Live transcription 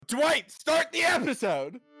Dwight, start the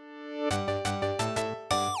episode!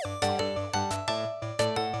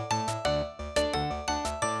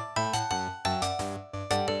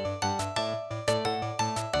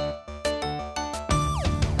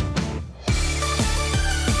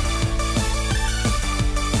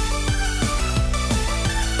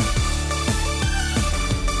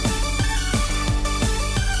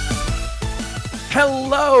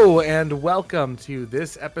 Hello and welcome to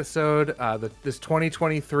this episode, this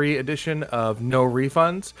 2023 edition of No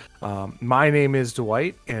Refunds. My name is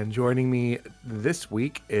Dwight, and joining me this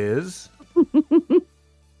week is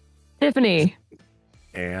Tiffany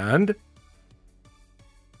and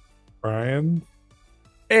Brian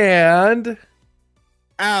and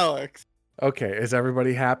Alex. Okay, is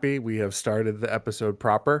everybody happy? We have started the episode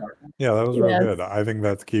proper. Yeah, that was real Yes. good. I think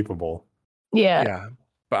that's keepable. Yeah.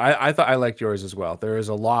 But I thought I liked yours as well. There is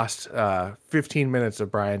a lost 15 minutes of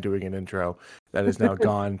Brian doing an intro that is now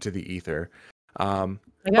gone to the ether. I got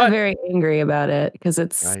But- very angry about it because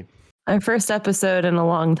it's Right. our first episode in a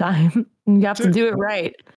long time. You have to do it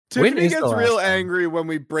right. When Tiffany is the gets real last time? angry when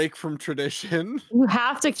we break from tradition. You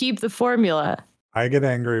have to keep the formula. I get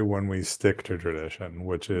angry when we stick to tradition,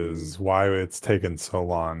 which is why it's taken so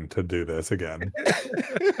long to do this again.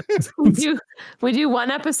 We do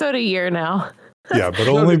one episode a year now. Yeah, but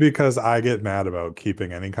only because I get mad about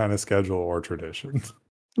keeping any kind of schedule or tradition.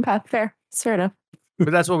 Okay, fair. It's fair enough. But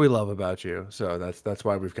that's what we love about you. So that's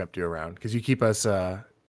why we've kept you around, because you keep us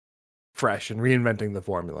fresh and reinventing the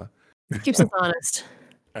formula. Keeps us honest.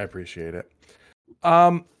 I appreciate it.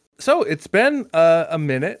 So it's been a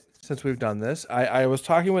minute since we've done this. I was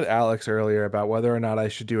talking with Alex earlier about whether or not I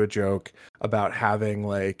should do a joke about having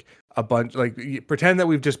like a bunch, like pretend that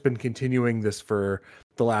we've just been continuing this for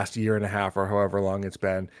the last year and a half or however long it's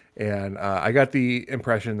been. And I got the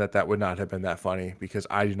impression that would not have been that funny because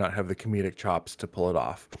I do not have the comedic chops to pull it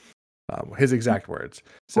off. His exact words.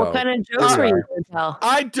 So What kind of jokes were you going to tell?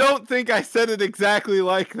 I don't think I said it exactly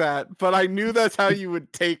like that, but I knew that's how you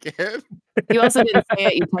would take it. You also didn't say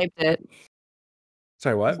it. You typed it.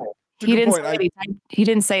 Sorry, what? He didn't point. say it. He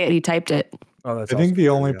didn't say it. He typed it. Oh, that's I think also the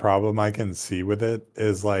true, only yeah. problem I can see with it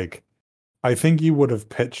is like, I think you would have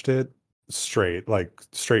pitched it straight, like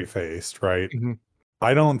straight faced, right? Mhm.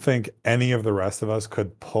 I don't think any of the rest of us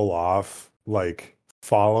could pull off like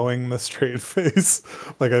following the straight face.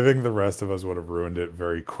 Like, I think the rest of us would have ruined it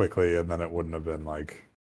very quickly, and then it wouldn't have been like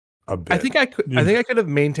a bit. I think I could. I think I could have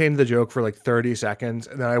maintained the joke for like 30 seconds,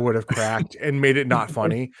 and then I would have cracked and made it not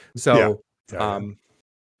funny. So, Yeah.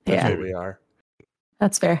 that's Yeah. where we are.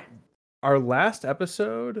 That's fair. Our last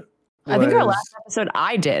episode. I think our was- last episode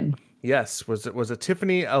I did. Yes, was a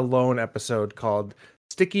Tiffany alone episode called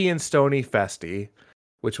Sticky and Stony Festy,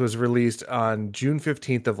 which was released on June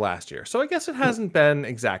 15th of last year. So I guess it hasn't been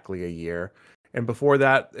exactly a year. And before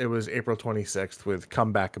that, it was April 26th with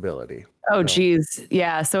Comeback Ability. Oh, No. geez.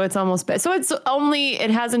 Yeah. So it's almost so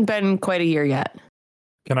it hasn't been quite a year yet.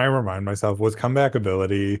 Can I remind myself, was Comeback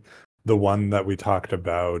Ability the one that we talked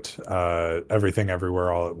about, Everything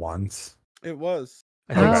Everywhere All at Once? It was.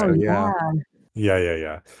 I think Oh, so, yeah.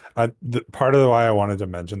 Yeah. Part of the why I wanted to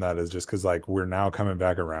mention that is just because like we're now coming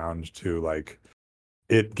back around to like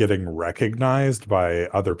it getting recognized by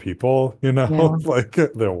other people, you know, Yeah. like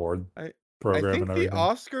the award I program think and the everything.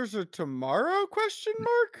 Oscars are tomorrow? Question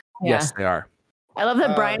mark. Yeah. Yes, they are. I love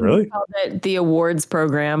that Brian Really? called it the awards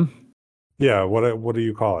program. Yeah, what do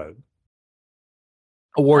you call it?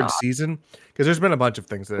 Award Uh, season. Because there's been a bunch of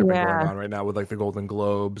things that have been Yeah. going on right now with like the Golden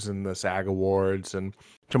Globes and the SAG Awards. And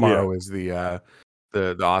tomorrow is the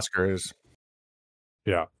Oscars.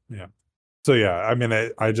 Yeah. So yeah, I mean,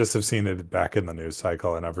 I just have seen it back in the news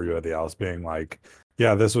cycle and everybody else being like,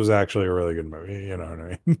 yeah, this was actually a really good movie. You know what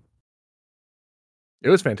I mean? It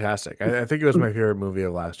was fantastic. I think it was my favorite movie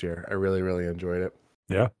of last year. I really, really enjoyed it.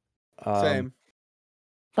 Yeah. Same.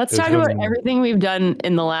 Let's It talk about hasn't- everything we've done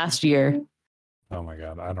in the last year. Oh my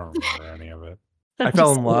God, I don't remember any of it. I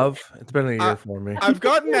fell in love. It's been a year I- for me. I've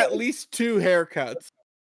gotten at least 2 haircuts.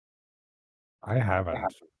 I haven't.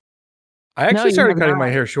 I actually you started have cutting my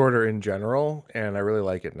not. hair shorter in general, and I really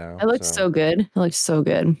like it now. It looks so good. It looks so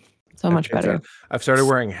good. So much It's- better. I've started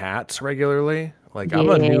wearing hats regularly. Like I'm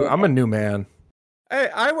a new man. Hey,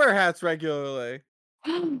 I wear hats regularly.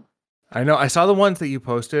 I know. I saw the ones that you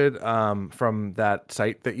posted from that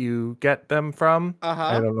site that you get them from. I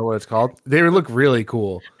Uh-huh. don't know what it's called. They look really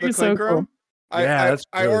cool. The You're so clink cool. room. Yeah, that's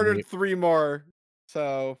I really ordered neat. 3 more.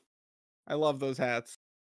 So I love those hats.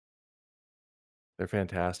 They're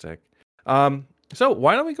fantastic. So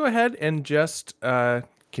why don't we go ahead and just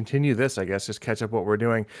continue this? I guess just catch up what we're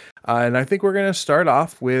doing, and I think we're going to start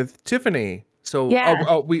off with Tiffany. So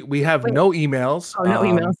Yeah. we have Wait. no emails. Oh, no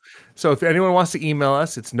emails. So if anyone wants to email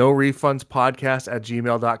us, it's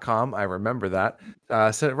norefunspodcast@gmail.com. I remember that.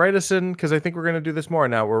 Write us in, because I think we're going to do this more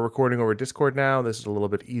now. We're recording over Discord now. This is a little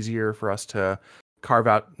bit easier for us to carve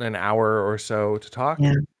out an hour or so to talk.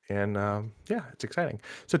 Yeah. And it's exciting.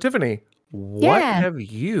 So Tiffany, what have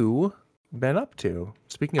you been up to?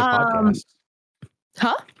 Speaking of podcasts.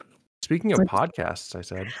 Huh? Speaking of podcasts, I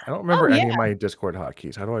said. I don't remember any of my Discord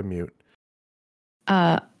hotkeys. How do I mute?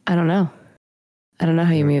 I don't know. I don't know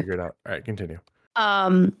how you mute. Figure it out. All right, continue.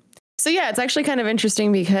 So yeah, it's actually kind of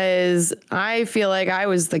interesting because I feel like I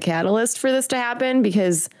was the catalyst for this to happen,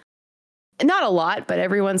 because not a lot, but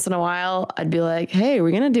every once in a while I'd be like, hey,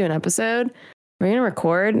 we're going to do an episode. We're going to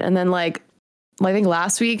record. And then I think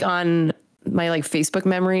last week on my Facebook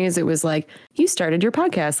memories, it was like, you started your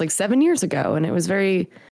podcast 7 years ago. And it was very,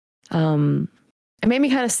 it made me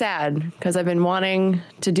kind of sad because I've been wanting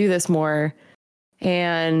to do this more.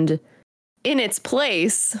 And in its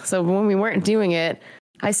place, so when we weren't doing it,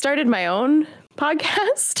 I started my own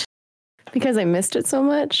podcast because I missed it so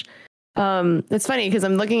much. It's funny because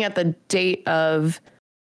I'm looking at the date of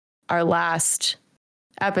our last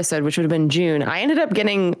episode, which would have been June. I ended up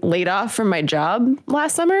getting laid off from my job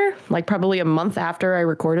last summer, probably a month after I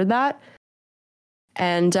recorded that.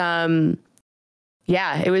 And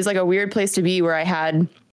it was a weird place to be, where I had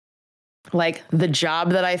the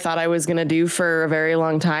job that I thought I was going to do for a very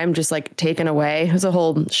long time just taken away. It was a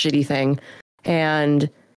whole shitty thing. And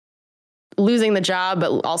losing the job,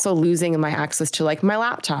 but also losing my access to my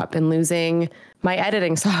laptop, and losing my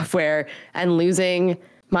editing software, and losing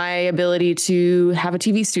my ability to have a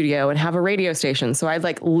TV studio and have a radio station. So I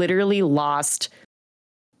literally lost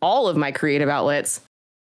all of my creative outlets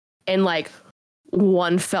in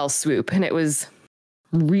one fell swoop. And it was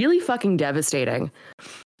really fucking devastating.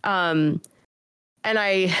 And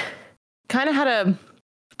I kind of had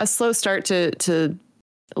a slow start to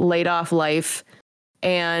laid off life.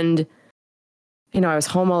 And, I was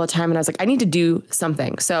home all the time, and I was like, I need to do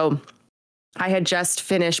something. So I had just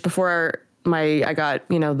finished, before I got,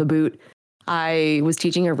 the boot, I was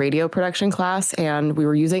teaching a radio production class, and we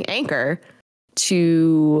were using Anchor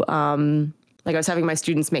to, I was having my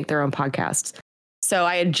students make their own podcasts. So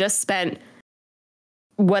I had just spent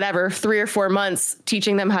 3 or 4 months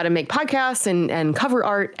teaching them how to make podcasts and cover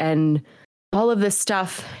art and all of this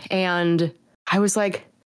stuff. And I was like,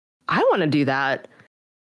 I want to do that.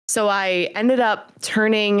 So I ended up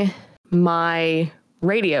turning my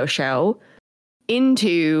radio show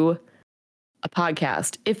into a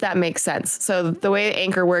podcast, if that makes sense. So the way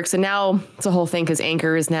Anchor works, and now it's a whole thing because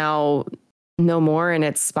Anchor is now no more, and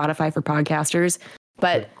it's Spotify for podcasters.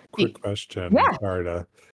 But quick question. Sorry to.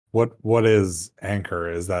 What is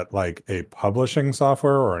Anchor? Is that a publishing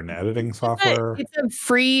software or an editing software? It's a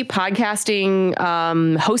free podcasting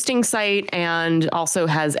hosting site, and also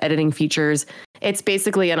has editing features. It's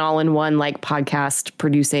basically an all-in-one podcast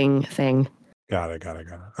producing thing. Got it.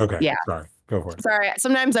 Okay. Yeah. Sorry. Go for it. Sorry.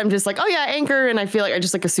 Sometimes I'm just oh yeah, Anchor, and I feel I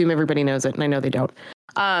just assume everybody knows it, and I know they don't.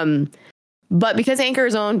 But because Anchor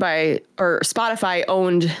is owned by, or Spotify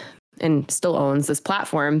owned and still owns this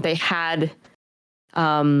platform, they had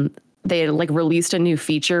released a new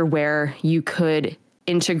feature where you could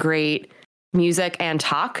integrate music and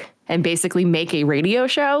talk and basically make a radio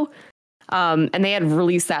show. And they had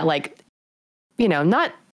released that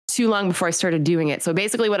not too long before I started doing it. So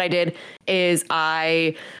basically what I did is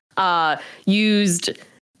I used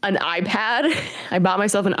an iPad. I bought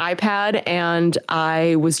myself an iPad, and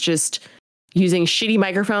I was just using shitty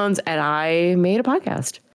microphones, and I made a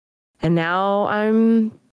podcast. And now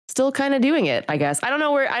I'm still kind of doing it, I guess. I don't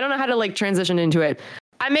know how to transition into it.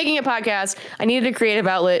 I'm making a podcast. I needed a creative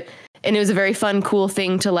outlet, and it was a very fun, cool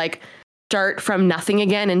thing to start from nothing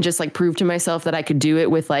again and just prove to myself that I could do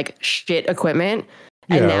it with shit equipment.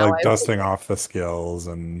 And now dusting off the skills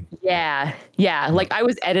and yeah. I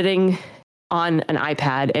was editing on an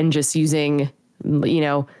iPad and just using,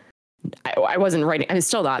 I wasn't writing. I'm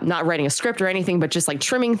still not writing a script or anything, but just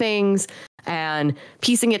trimming things and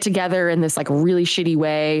piecing it together in this really shitty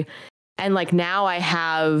way. And now I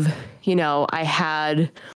have, I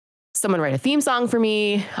had someone write a theme song for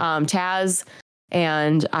me, Taz,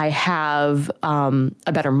 and I have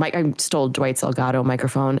a better mic. I stole Dwight's Elgato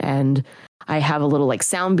microphone, and I have a little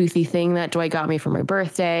sound boothy thing that Dwight got me for my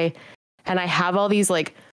birthday. And I have all these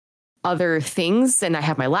other things, and I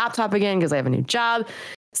have my laptop again because I have a new job.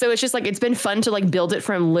 So it's just it's been fun to build it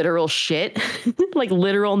from literal shit,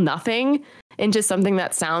 literal nothing, into something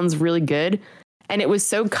that sounds really good. And it was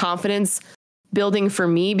so confidence building for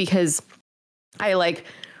me because I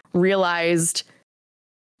realized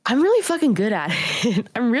I'm really fucking good at it.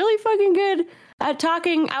 I'm really fucking good at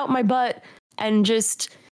talking out my butt and just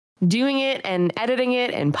doing it and editing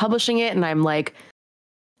it and publishing it. And I'm like,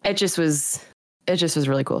 it just was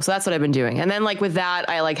really cool. So that's what I've been doing. And then like with that,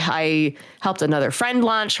 I helped another friend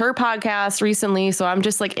launch her podcast recently. So I'm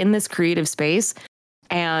just like in this creative space,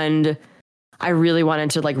 and I really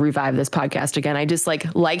wanted to like revive this podcast again. I just like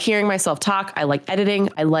hearing myself talk. I like editing.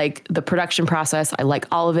 I like the production process. I like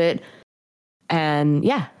all of it. And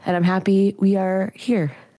yeah, and I'm happy we are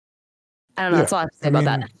here. I don't know. That's all I have to say about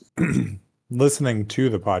that. Listening to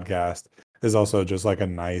the podcast is also just like a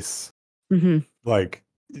nice, like,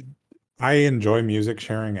 I enjoy music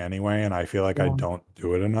sharing anyway, and I feel like I don't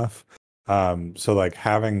do it enough. So like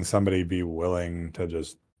having somebody be willing to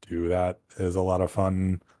just do that is a lot of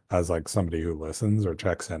fun as like somebody who listens or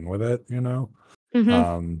checks in with it, you know?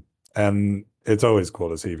 And it's always cool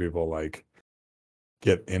to see people like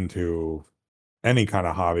get into any kind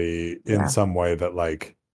of hobby in some way that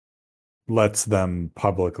like lets them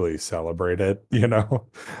publicly celebrate it, you know?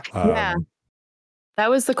 Yeah. That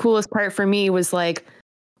was the coolest part for me, was like,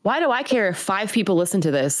 why do I care if 5 people listen to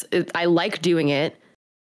this? I like doing it.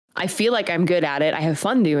 I feel like I'm good at it. I have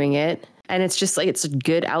fun doing it. And it's just like, it's a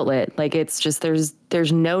good outlet. Like, it's just, there's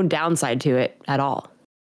no downside to it at all.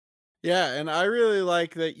 Yeah. And I really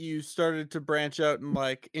like that you started to branch out and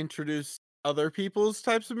like introduce other people's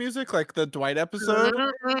types of music, like the Dwight episode.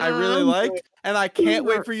 I really like, and I can't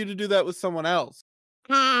wait for you to do that with someone else.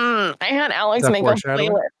 I had Alex make a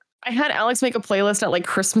playlist. At like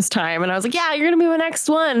Christmas time, and I was like, yeah, you're gonna be my next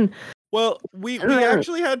one. Well, we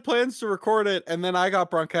actually had plans to record it, and then I got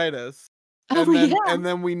bronchitis. And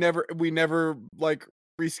then we never like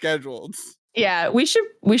rescheduled. Yeah, we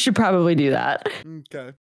should probably do that.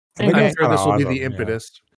 Okay. I'm sure this will be the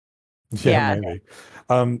impetus. Yeah, maybe.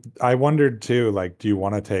 I wondered too, like, do you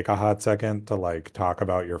want to take a hot second to like talk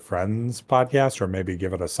about your friend's podcast, or maybe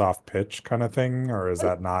give it a soft pitch kind of thing, or is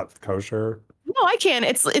that not kosher? No, I can.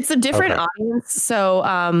 It's a different audience. So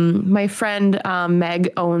my friend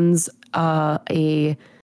Meg owns a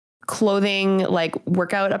clothing, like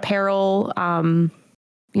workout apparel,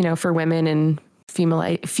 for women and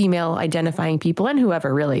female identifying people and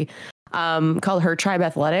whoever really, called Her Tribe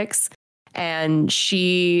Athletics. And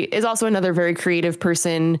she is also another very creative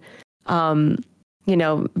person.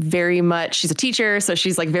 Very much, she's a teacher, so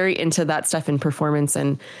she's like very into that stuff in performance.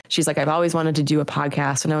 And she's like, I've always wanted to do a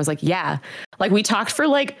podcast. And I was like, yeah, like we talked for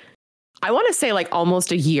like, I want to say like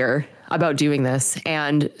almost a year about doing this.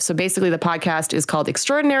 And so basically the podcast is called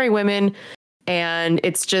Extraordinary Women, and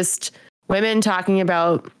it's just women talking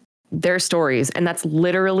about their stories. And that's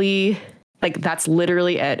literally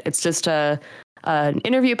it. It's just an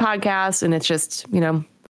interview podcast, and it's just,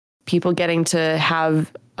 people getting to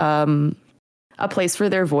have a place for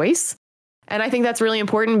their voice. And I think that's really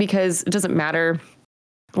important, because it doesn't matter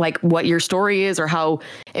like what your story is or how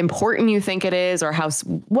important you think it is or how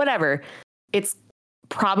whatever, it's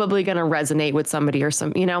probably going to resonate with somebody or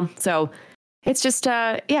so it's just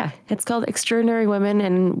it's called Extraordinary Women,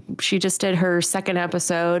 and she just did her 2nd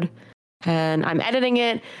episode, and I'm editing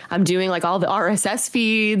it. I'm doing like all the RSS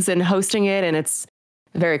feeds and hosting it, and it's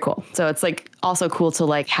very cool. So it's like also cool to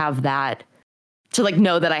like have that, to like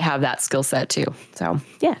know that I have that skill set too. So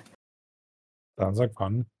yeah. Sounds like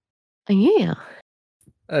fun. Yeah.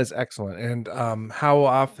 That is excellent. And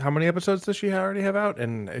how many episodes does she already have out?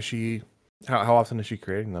 And is she how often is she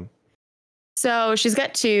creating them? So she's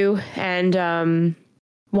got 2, and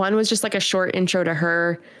one was just like a short intro to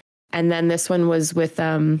her, and then this one was with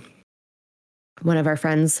one of our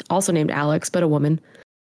friends, also named Alex, but a woman.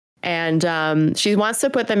 And she wants to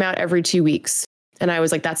put them out every 2 weeks. And I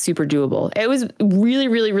was like, that's super doable. It was really,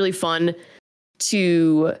 really, really fun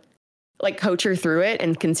to like coach her through it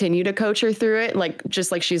and continue to coach her through it. Like,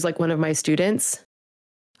 just like she's like one of my students.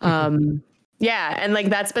 Yeah. And like,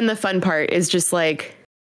 that's been the fun part, is just like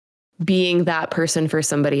being that person for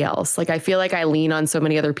somebody else. Like, I feel like I lean on so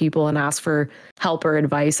many other people and ask for help or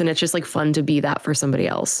advice, and it's just like fun to be that for somebody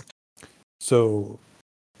else. So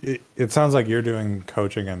it sounds like you're doing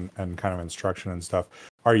coaching and kind of instruction and stuff.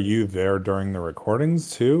 Are you there during the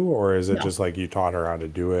recordings too? Or is it just like you taught her how to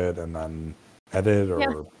do it and then edit?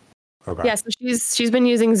 Or okay. Yeah, so she's been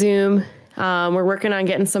using Zoom. We're working on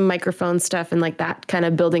getting some microphone stuff and like that, kind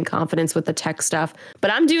of building confidence with the tech stuff. But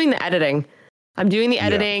I'm doing the editing.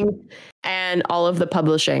 And all of the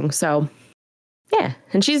publishing. So yeah.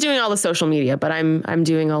 And she's doing all the social media, but I'm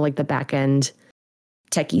doing all like the back end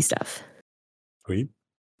techie stuff. Sweet.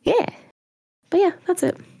 Yeah. But yeah, that's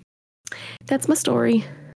it. That's my story.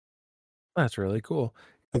 That's really cool.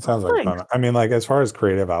 It sounds like fun. I mean, like as far as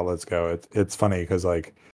creative outlets go, it's funny because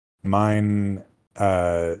like mine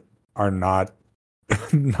are not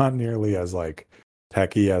not nearly as like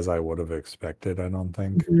techie as I would have expected. I don't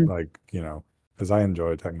think like, because I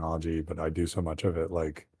enjoy technology, but I do so much of it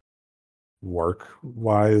like work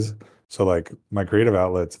wise. So like my creative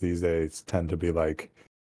outlets these days tend to be like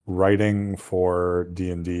writing for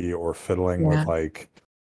D&D or fiddling with like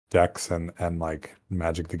decks and like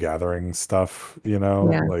Magic the Gathering stuff,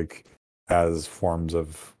 like as forms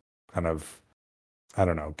of kind of, I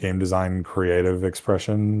don't know, game design, creative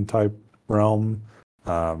expression type realm.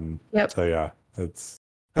 So yeah,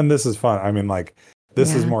 and this is fun. I mean, like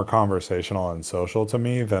this is more conversational and social to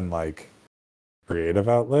me than like creative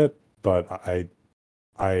outlet, but I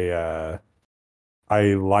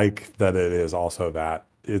like that it is also that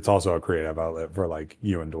it's also a creative outlet for like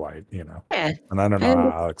you and Dwight, Yeah. And I don't know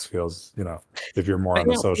how Alex feels, if you're more on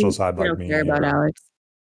the social side like me. I don't care about Alex.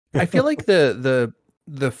 I feel like the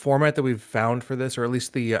format that we've found for this, or at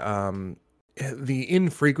least the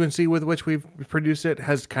infrequency with which we've produced it,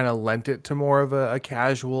 has kind of lent it to more of a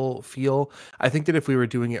casual feel. I think that if we were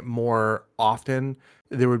doing it more often,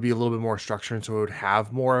 there would be a little bit more structure, and so it would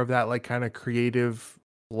have more of that like kind of creative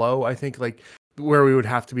flow. I think like where we would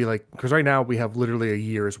have to be like, because right now we have literally a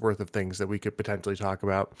year's worth of things that we could potentially talk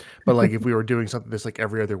about. But like if we were doing something this like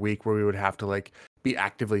every other week where we would have to like be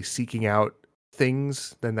actively seeking out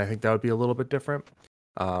things, then I think that would be a little bit different.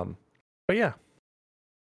 But yeah.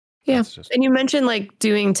 Yeah. And you mentioned like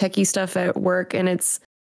doing techie stuff at work, and it's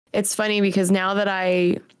funny because now that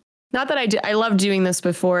I love doing this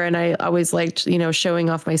before, and I always liked, showing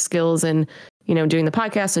off my skills and, doing the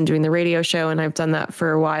podcast and doing the radio show. And I've done that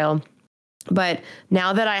for a while. But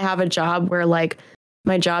now that I have a job where like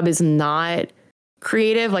my job is not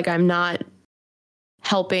creative, like I'm not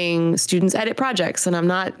helping students edit projects and I'm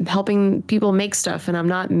not helping people make stuff and I'm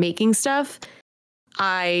not making stuff,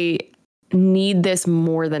 I need this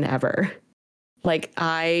more than ever. Like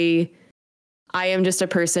I am just a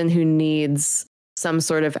person who needs some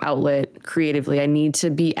sort of outlet creatively. I need to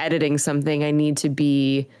be editing something. I need to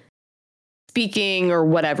be speaking or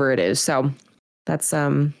whatever it is. So that's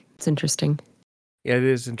it's interesting. Yeah, it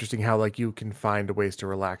is interesting how like you can find ways to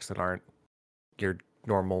relax that aren't your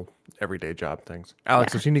normal everyday job things.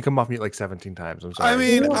 Alex, I've seen you come off mute like 17 times. I'm sorry. I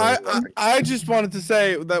mean, I just wanted to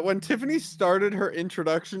say that when Tiffany started her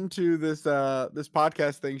introduction to this this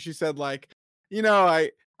podcast thing, she said like,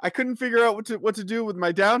 I couldn't figure out what to do with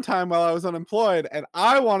my downtime while I was unemployed, and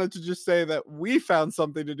I wanted to just say that we found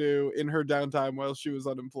something to do in her downtime while she was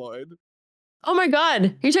unemployed. Oh my God.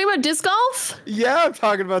 Are you talking about disc golf? Yeah, I'm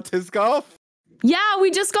talking about disc golf. Yeah,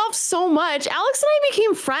 we disc golfed so much. Alex and I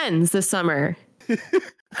became friends this summer.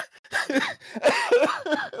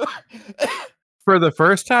 For the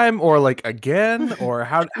first time or like again, or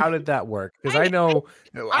how did that work? Because I know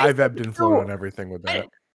I've ebbed and flowed on everything with that.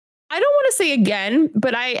 I don't want to say again,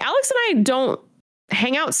 but Alex and I don't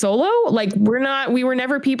hang out solo. Like we were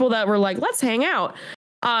never people that were like, let's hang out.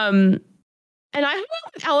 And I hung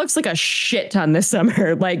out with Alex like a shit ton this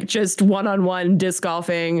summer, like just one-on-one disc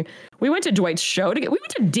golfing. We went to Dwight's show together. We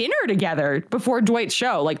went to dinner together before Dwight's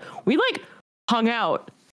show. Like we like hung out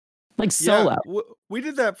like solo. Yeah, we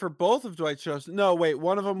did that for both of Dwight's shows. No, wait,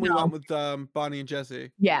 one of them we went with Bonnie and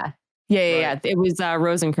Jesse. Yeah. It was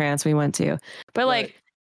Rosencrantz we went to. But like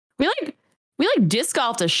we disc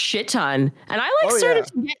golfed a shit ton, and I started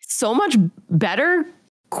to get so much better,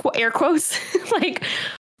 air quotes. Like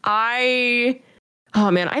I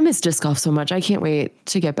miss disc golf so much. I can't wait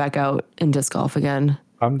to get back out in disc golf again.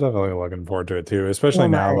 I'm definitely looking forward to it too, especially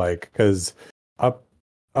now, like, because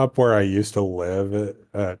up where I used to live,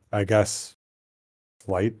 I guess,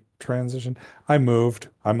 slight transition. I moved.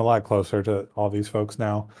 I'm a lot closer to all these folks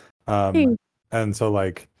now. And so,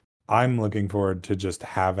 like, I'm looking forward to just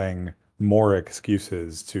having more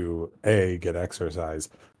excuses to get exercise,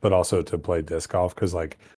 but also to play disc golf, because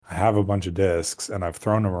like I have a bunch of discs and I've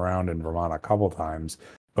thrown them around in Vermont a couple times,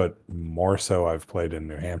 but more so I've played in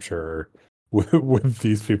New Hampshire with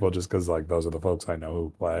these people just because like those are the folks I know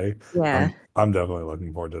who play. I'm definitely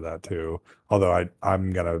looking forward to that too, although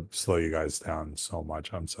I'm gonna slow you guys down so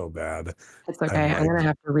much. I'm so bad. It's okay. I'm gonna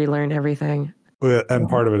have to relearn everything. And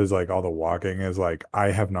part of it is like all the walking is like I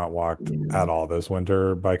have not walked at all this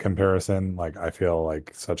winter by comparison. Like I feel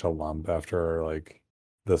like such a lump after like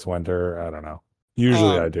this winter. I don't know.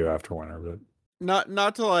 Usually I do after winter, but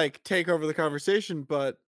not to like take over the conversation,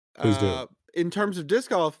 but please do. In terms of disc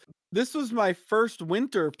golf, this was my first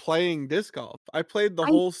winter playing disc golf. I played the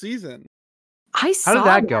whole season. How did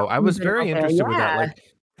that go? I was very interested with that. Like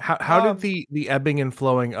how did the ebbing and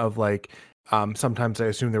flowing of like sometimes I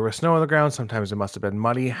assume there was snow on the ground, sometimes it must have been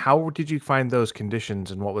muddy. How did you find those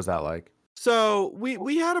conditions and what was that like? So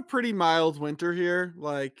we had a pretty mild winter here.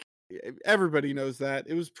 Like everybody knows that.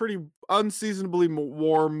 It was pretty unseasonably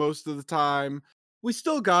warm most of the time. We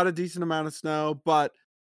still got a decent amount of snow, but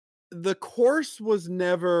the course was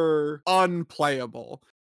never unplayable.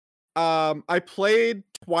 I played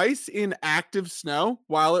twice in active snow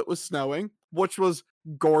while it was snowing, which was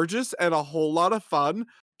gorgeous and a whole lot of fun,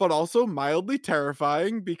 but also mildly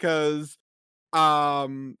terrifying because when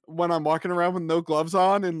I'm walking around with no gloves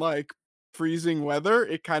on in like freezing weather,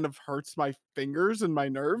 it kind of hurts my fingers and my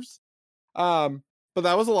nerves. Um, but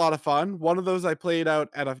that was a lot of fun. One of those I played out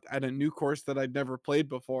at a new course that I'd never played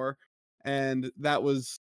before, and that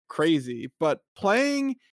was crazy. But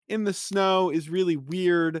playing in the snow is really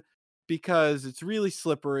weird because it's really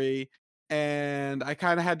slippery, and I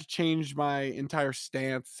kind of had to change my entire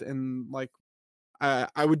stance and like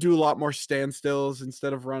I would do a lot more standstills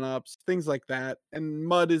instead of run ups, things like that. And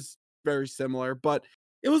mud is very similar, but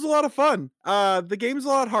it was a lot of fun. The game's a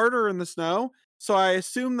lot harder in the snow, so I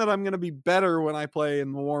assume that I'm gonna be better when I play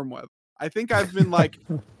in the warm weather. I think I've been like,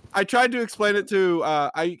 I tried to explain it to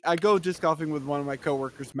I go disc golfing with one of my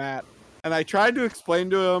coworkers, Matt, and I tried to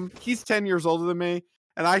explain to him. He's 10 years older than me,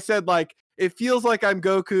 and I said like, it feels like I'm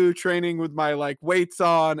Goku training with my like weights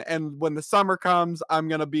on, and when the summer comes, I'm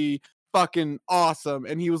gonna be fucking awesome.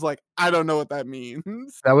 And he was like, I don't know what that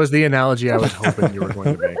means. That was the analogy I was hoping you were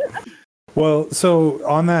going to make. Well, so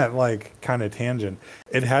on that like kind of tangent,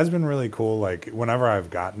 it has been really cool. Like whenever I've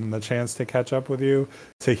gotten the chance to catch up with you,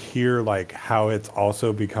 to hear like how it's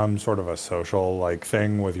also become sort of a social like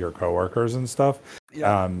thing with your coworkers and stuff.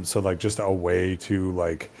 Yeah. So like just a way to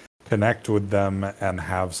like connect with them and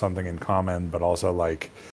have something in common, but also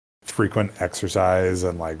like frequent exercise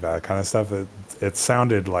and like that kind of stuff. It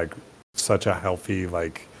sounded like such a healthy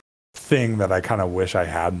like thing that I kind of wish I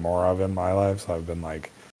had more of in my life. So I've been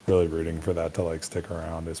like really rooting for that to like stick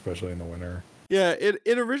around, especially in the winter. Yeah, it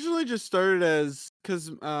originally just started as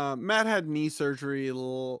because Matt had knee surgery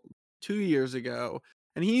 2 years ago,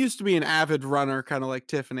 and he used to be an avid runner, kind of like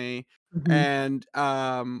Tiffany. And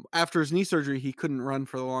after his knee surgery, he couldn't run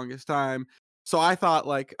for the longest time. So I thought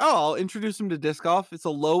like, oh, I'll introduce him to disc golf. It's a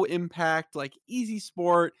low impact, like easy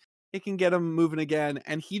sport. It can get him moving again,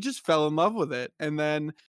 and he just fell in love with it. And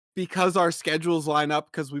then because our schedules line up,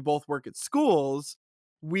 because we both work at schools,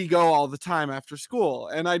 we go all the time after school.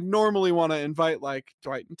 And I normally want to invite like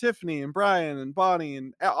Dwight and Tiffany and Brian and Bonnie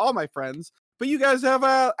and all my friends, but you guys have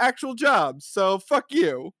actual jobs, so fuck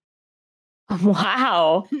you.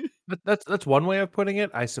 Wow. But that's one way of putting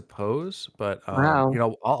it, I suppose. But Wow. you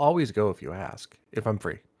know, I'll always go if you ask, if I'm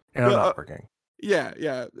free and I'm not working.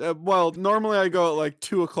 Yeah. Well, normally I go at like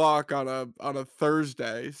 2:00 on a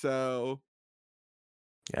Thursday, so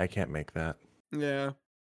Yeah, I can't make that. yeah.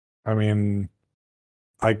 I mean,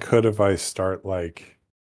 I could if I start like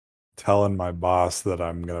telling my boss that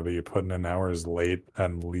I'm gonna be putting in hours late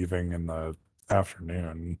and leaving in the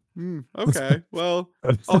afternoon. Okay, well,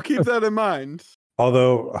 I'll keep that in mind.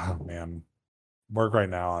 Although, oh man, work right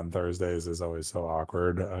now on Thursdays is always so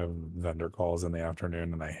awkward. I have vendor calls in the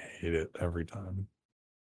afternoon and I hate it every time.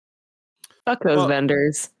 Fuck those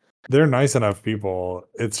vendors. They're nice enough people.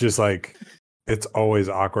 It's just like, it's always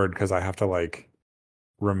awkward because I have to like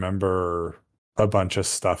remember a bunch of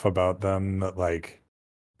stuff about them that like,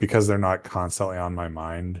 because they're not constantly on my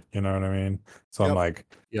mind, you know what I mean? So I'm like,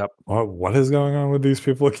 what is going on with these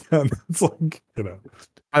people again? It's like, you know.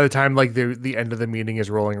 By the time like the end of the meeting is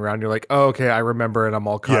rolling around, you're like, oh, okay, I remember and I'm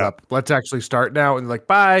all caught up. Let's actually start now. And like,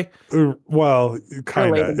 bye. Well,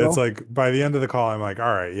 kind of. It's like by the end of the call, I'm like,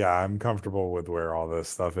 all right, yeah, I'm comfortable with where all this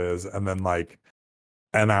stuff is. And then like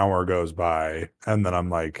an hour goes by and then I'm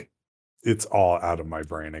like, it's all out of my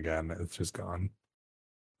brain again. It's just gone.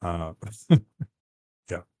 Yeah.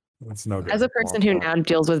 It's no good. As a person who now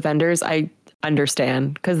deals with vendors, I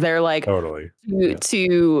understand because they're like totally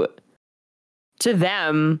to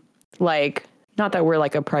them, like, not that we're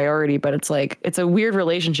like a priority, but it's like it's a weird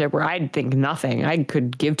relationship where I'd think nothing. I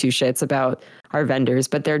could give two shits about our vendors,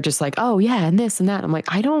 but they're just like, oh yeah, and this and that. I'm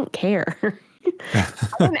like, I don't care.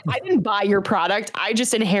 I didn't buy your product. I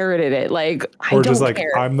just inherited it. Like, or just like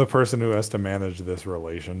care. I'm the person who has to manage this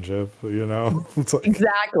relationship, you know? It's like,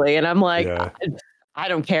 exactly. And I'm like, I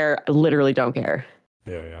don't care. I literally don't care.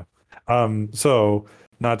 Yeah. So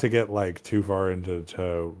not to get like too far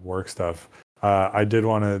into work stuff, I did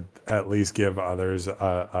want to at least give others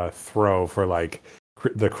a throw for like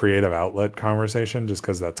the creative outlet conversation, just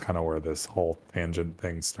because that's kind of where this whole tangent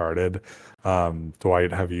thing started.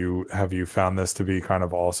 Dwight, have you found this to be kind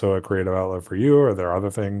of also a creative outlet for you, or are there other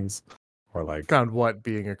things, or like found what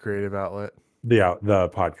being a creative outlet? The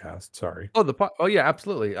podcast. Sorry. Oh, oh yeah,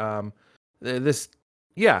 absolutely. This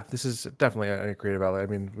Yeah, this is definitely a creative outlet. I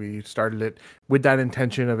mean, we started it with that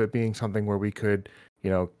intention of it being something where we could,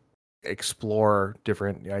 explore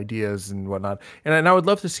different ideas and whatnot. And I would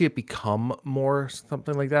love to see it become more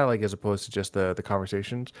something like that, like as opposed to just the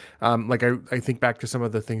conversations. Like I think back to some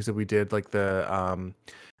of the things that we did, like the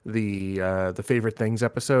favorite things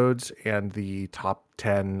episodes and the top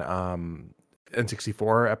 10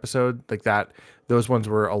 N64 episode, like that. Those ones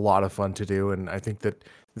were a lot of fun to do, and I think that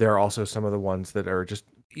there are also some of the ones that are just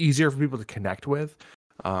easier for people to connect with.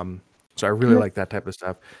 So I really like that type of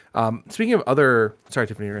stuff. Speaking of other, sorry,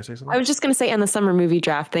 Tiffany, you were gonna say something? I was just going to say, and the summer movie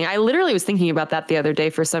draft thing. I literally was thinking about that the other day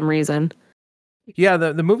for some reason. Yeah,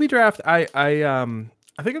 the movie draft. I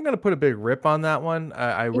think I'm gonna put a big rip on that one.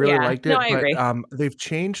 I really liked it, No, I agree. but they've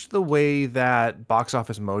changed the way that Box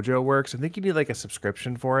Office Mojo works. I think you need like a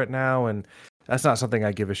subscription for it now, and that's not something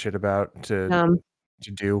I give a shit about to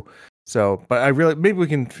do. So, but I really maybe we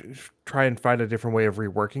can try and find a different way of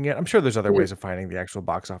reworking it. I'm sure there's other ways of finding the actual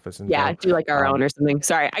box office info. Do like our own or something.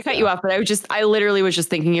 Sorry, I cut you off, but I literally was just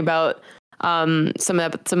thinking about some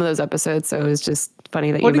of those episodes. So it was just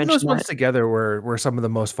funny that you mentioned those ones that. together were some of the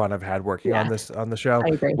most fun I've had working on the show. I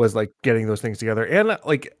agree. Was like getting those things together, and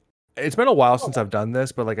like it's been a while since I've done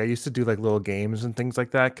this, but like I used to do like little games and things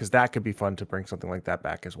like that because that could be fun to bring something like that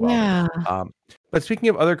back as well. Yeah. But speaking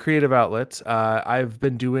of other creative outlets, I've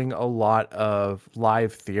been doing a lot of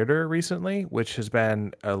live theater recently, which has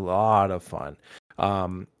been a lot of fun.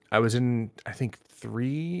 I was in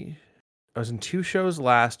two shows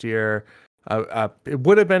last year. It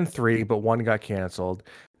would have been 3, but one got canceled.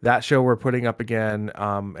 That show we're putting up again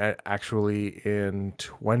actually in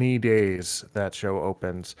 20 days. That show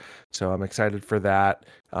opens. So I'm excited for that.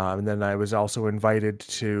 And then I was also invited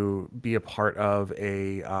to be a part of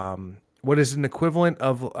a what is an equivalent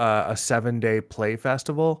of a 7-day play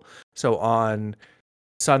festival. So on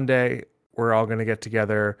Sunday, we're all going to get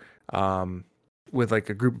together with like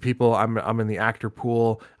a group of people. I'm in the actor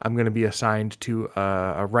pool. I'm going to be assigned to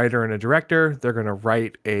a writer and a director. They're going to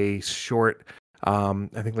write a short, I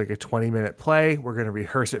think like a 20-minute play. We're going to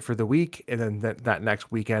rehearse it for the week. And then that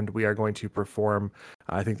next weekend, we are going to perform.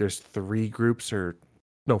 I think there's 4 groups. There's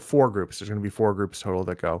going to be 4 groups total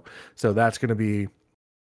that go. So that's going to be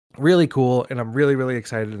really cool, and I'm really, really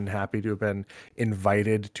excited and happy to have been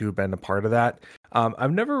invited to have been a part of that.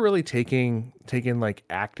 I've never really taken like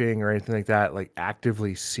acting or anything like that like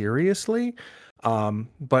actively seriously,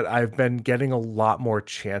 but I've been getting a lot more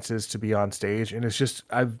chances to be on stage, and it's just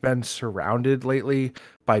I've been surrounded lately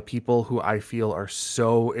by people who I feel are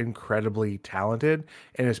so incredibly talented,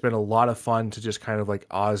 and it's been a lot of fun to just kind of like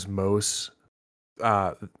osmose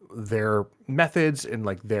their methods and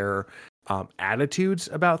like their attitudes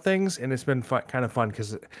about things, and it's been kind of fun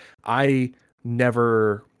because I've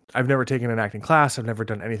never taken an acting class. I've never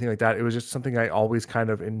done anything like that. It was just something I always kind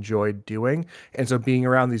of enjoyed doing, and so being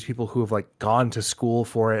around these people who have like gone to school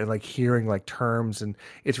for it and like hearing like terms, and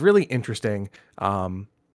it's really interesting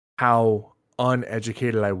how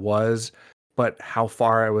uneducated I was, but how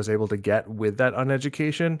far I was able to get with that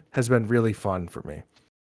uneducation has been really fun for me.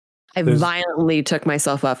 I violently took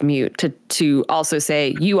myself off mute to also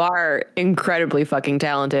say you are incredibly fucking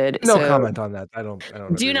talented. No comment on that. I don't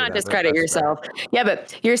do not discredit yourself. Fair. Yeah,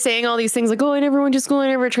 but you're saying all these things like, oh, I never went to school, I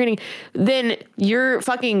never training. Then your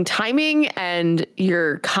fucking timing and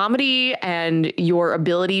your comedy and your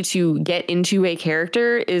ability to get into a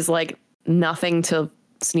character is like nothing to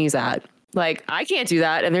sneeze at. Like, I can't do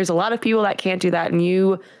that. And there's a lot of people that can't do that. And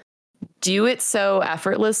you do it so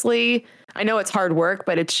effortlessly. I know it's hard work,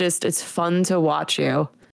 but it's fun to watch you.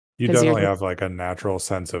 You definitely have like a natural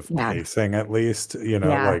sense of pacing, at least,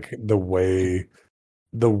 like the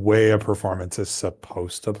way a performance is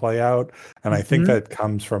supposed to play out. And I think that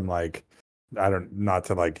comes from like, not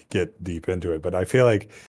to like get deep into it, but I feel like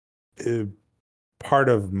part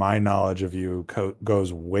of my knowledge of you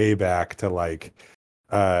goes way back to like,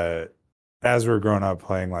 as we're growing up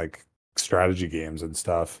playing like strategy games and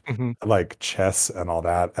stuff, like chess and all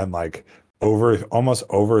that, and like almost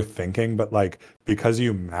overthinking, but like because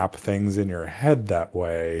you map things in your head that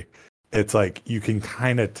way, it's like you can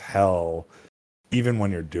kind of tell even when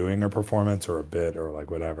you're doing a performance or a bit or like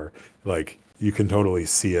whatever, like you can totally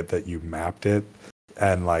see it that you mapped it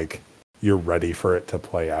and like you're ready for it to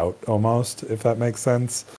play out almost, if that makes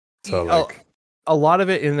sense. So like a lot of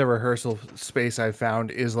it in the rehearsal space I found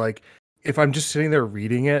is like if I'm just sitting there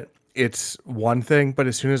reading it, it's one thing, but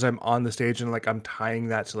as soon as I'm on the stage and like I'm tying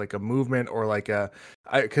that to like a movement or like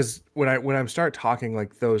because when I'm start talking,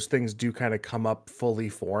 like those things do kind of come up fully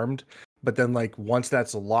formed. but then like once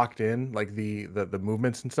that's locked in, like the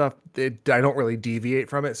movements and stuff, I don't really deviate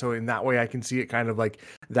from it. So in that way I can see it kind of like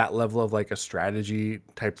that level of like a strategy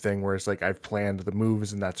type thing where it's like I've planned the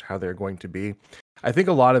moves and that's how they're going to be. I think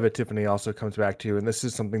a lot of it, Tiffany, also comes back to, and this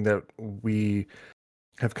is something that we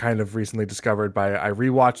have kind of recently discovered by, I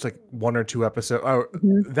rewatched like 1 or 2 episodes. Oh,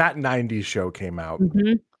 that 90s show came out.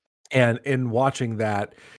 And in watching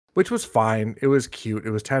that, which was fine, it was cute,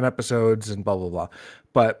 it was 10 episodes and blah, blah, blah.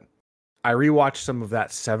 But I rewatched some of that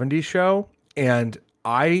 70s show and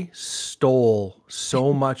I stole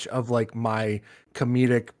so much of like my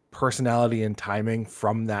comedic personality and timing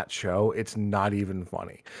from that show. It's not even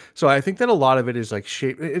funny. So I think that a lot of it is like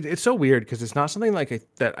it's so weird because it's not something like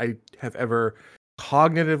that I have ever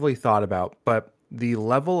cognitively thought about, but the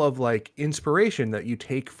level of like inspiration that you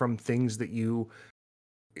take from things that you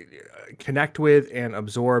connect with and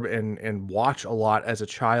absorb and watch a lot as a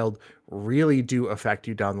child really do affect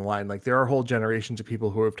you down the line. Like there are whole generations of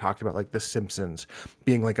people who have talked about like The Simpsons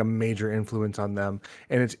being like a major influence on them.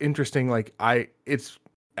 And it's interesting, like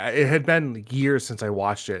it had been years since I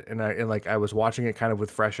watched it, and I was watching it kind of with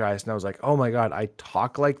fresh eyes, and I was like, oh my God, I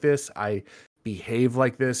talk like this, I behave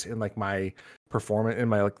like this in like my performance, in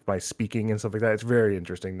my like my speaking and stuff like that. It's very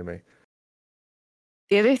interesting to me.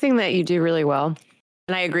 The other thing that you do really well,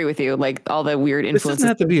 and I agree with you, like all the weird influences. This doesn't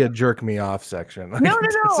have to be a jerk me off section. No.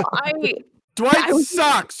 Dwight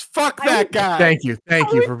sucks. Fuck that guy. Thank you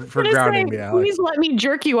for grounding me, Alex. Please let me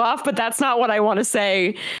jerk you off, but that's not what I want to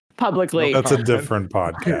say publicly. That's a different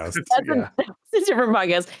podcast. That's a different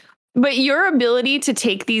podcast. But your ability to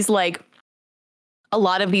take these like a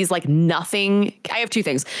lot of these like nothing, I have 2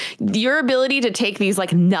 things. Your ability to take these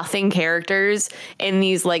like nothing characters and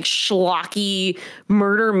these like schlocky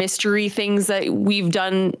murder mystery things that we've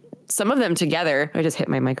done, some of them together. I just hit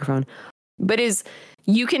my microphone. But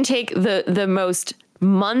you can take the most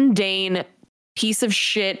mundane piece of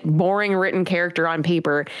shit, boring written character on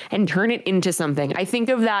paper and turn it into something. I think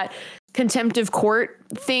of that Contempt of Court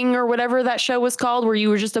thing or whatever that show was called, where you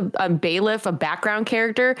were just a bailiff, a background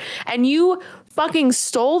character, and you fucking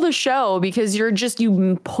stole the show because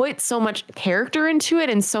you put so much character into it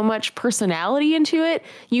and so much personality into it.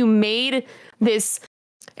 You made this.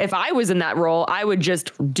 If I was in that role, I would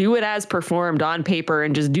just do it as performed on paper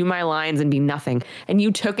and just do my lines and be nothing. And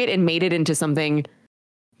you took it and made it into something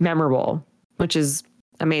memorable, which is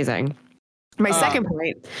amazing. My second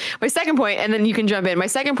point, and then you can jump in. My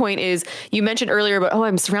second point is you mentioned earlier about,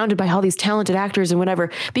 I'm surrounded by all these talented actors and whatever,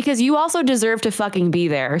 because you also deserve to fucking be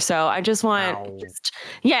there. So I just want,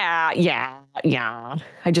 yeah.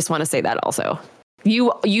 I just want to say that also.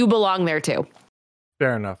 You belong there too.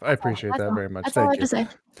 Fair enough. I appreciate that very much. That's all I have to say.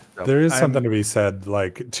 There is something to be said,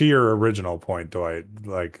 like to your original point, Dwight.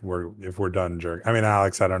 Like if we're done jerk. I mean,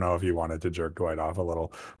 Alex, I don't know if you wanted to jerk Dwight off a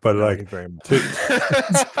little, but like very much.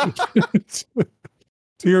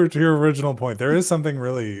 To your original point, there is something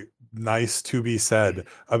really nice to be said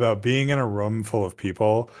about being in a room full of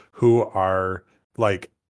people who are like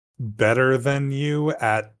better than you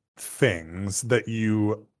at things that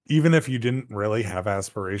you, even if you didn't really have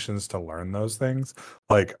aspirations to learn those things,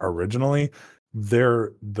 like originally,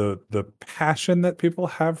 the passion that people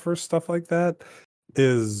have for stuff like that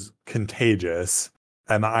is contagious.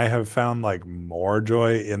 And I have found like more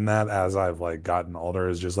joy in that as I've like gotten older,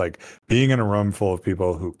 is just like being in a room full of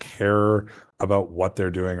people who care about what they're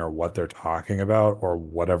doing or what they're talking about or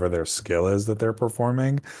whatever their skill is that they're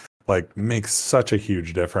performing, like makes such a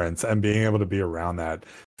huge difference. And being able to be around that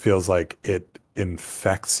feels like it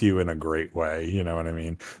infects you in a great way. You know what I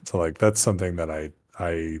mean? So like, that's something that I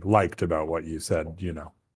liked about what you said, in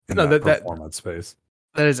that performance space.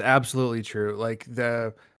 That is absolutely true. Like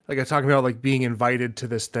I'm talking about like being invited to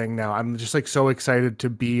this thing now. I'm just like so excited to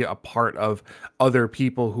be a part of other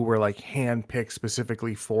people who were like handpicked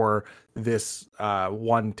specifically for this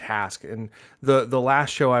one task. And the last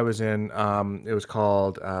show I was in, it was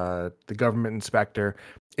called The Government Inspector.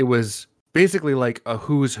 It was basically like a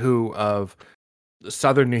who's who of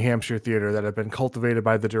Southern New Hampshire theater that have been cultivated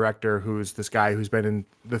by the director, who's this guy who's been in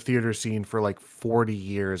the theater scene for like 40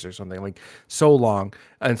 years or something, like so long.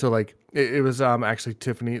 And so like it was actually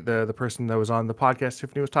Tiffany, the person that was on the podcast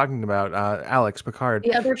Tiffany was talking about, Alex Picard.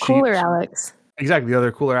 The other cooler Alex. Exactly, the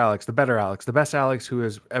other cooler Alex, the better Alex, the best Alex who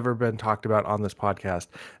has ever been talked about on this podcast.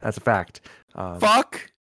 That's a fact.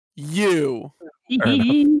 Fuck you.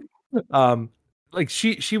 Like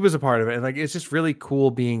she was a part of it, and like it's just really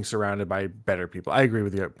cool being surrounded by better people. I agree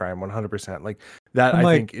with you, Brian, 100%. Like that, I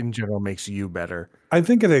think in general makes you better. I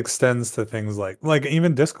think it extends to things like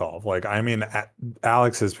even disc golf. Like, I mean,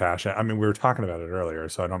 Alex's passion. I mean, we were talking about it earlier,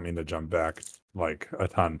 so I don't mean to jump back like a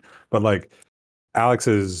ton, but like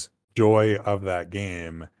Alex's joy of that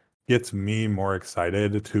game gets me more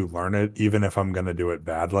excited to learn it, even if I'm going to do it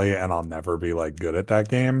badly and I'll never be like good at that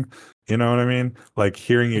game. You know what I mean? Like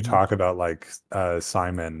hearing you talk about like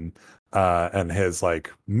Simon and his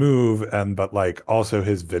like move, and but like also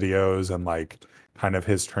his videos and like kind of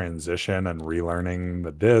his transition and relearning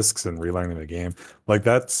the discs and relearning the game. Like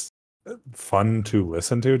that's fun to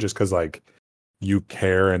listen to just because like you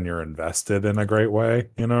care and you're invested in a great way.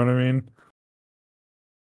 You know what I mean?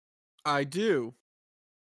 I do.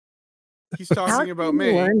 He's How talking can about you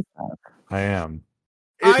me. learn stuff? I am.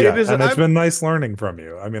 I- Yeah, It is. and it's I'm- been nice learning from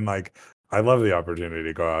you. I mean, like, I love the opportunity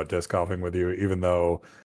to go out disc golfing with you, even though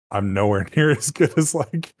I'm nowhere near as good as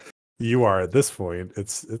like you are at this point.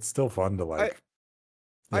 It's still fun to like.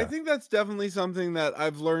 I Yeah. think that's definitely something that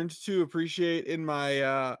I've learned to appreciate in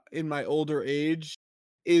my older age,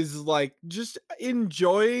 is like just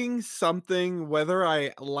enjoying something whether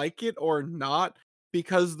I like it or not,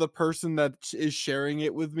 because the person that is sharing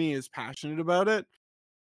it with me is passionate about it.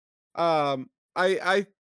 I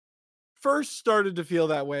first started to feel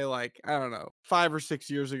that way like, I don't know, 5 or 6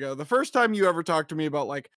 years ago. The first time you ever talked to me about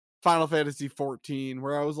like Final Fantasy 14,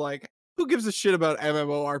 where I was like, who gives a shit about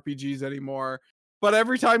MMORPGs anymore? But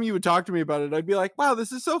every time you would talk to me about it, I'd be like, wow,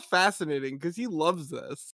 this is so fascinating because he loves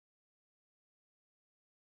this.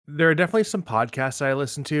 There are definitely some podcasts I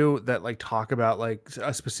listen to that like talk about like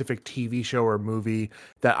a specific TV show or movie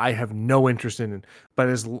that I have no interest in, but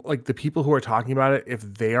as like the people who are talking about it, if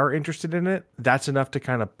they are interested in it, that's enough to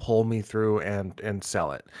kind of pull me through and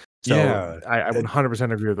sell it. So Yeah. I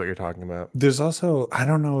 100% agree with what you're talking about. There's also, I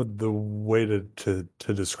don't know the way to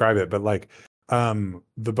describe it, but like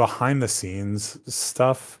the behind the scenes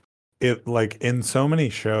stuff, it like in so many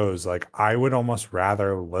shows, like I would almost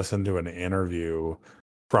rather listen to an interview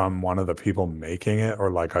from one of the people making it or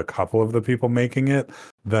like a couple of the people making it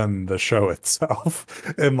than the show itself.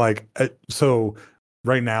 And like so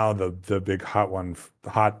right now the big hot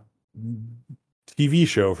TV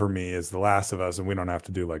show for me is The Last of Us, and we don't have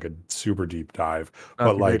to do like a super deep dive, That's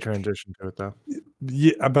but a great like transition to it though.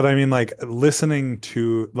 yeah, but I mean, like listening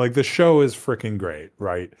to like the show is freaking great,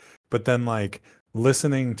 right? But then like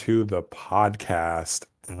listening to the podcast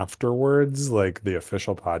afterwards, like the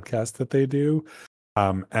official podcast that they do,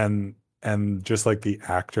 and just like the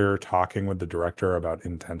actor talking with the director about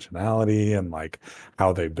intentionality and like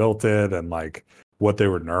how they built it and like what they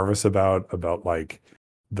were nervous about like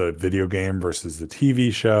the video game versus the TV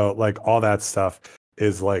show, like all that stuff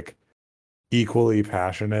is like equally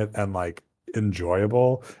passionate and like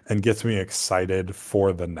enjoyable and gets me excited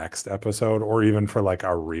for the next episode or even for like a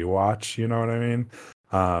rewatch, you know what I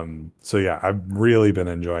mean? So yeah, I've really been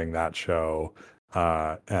enjoying that show,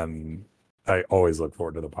 and I always look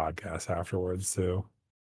forward to the podcast afterwards too.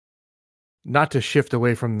 Not to shift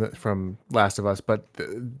away from Last of Us, but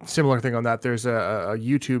similar thing on that. There's a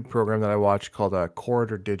YouTube program that I watch called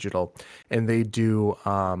Corridor Digital, and they do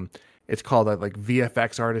it's called like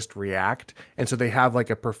VFX Artist React, and so they have like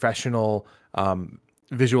a professional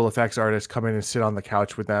visual effects artist come in and sit on the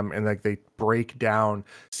couch with them, and like they break down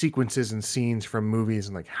sequences and scenes from movies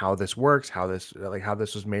and like how this works, how this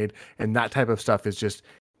was made, and that type of stuff is just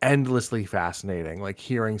endlessly fascinating. Like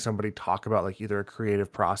hearing somebody talk about like either a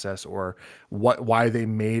creative process or why they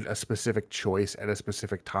made a specific choice at a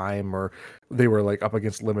specific time, or they were like up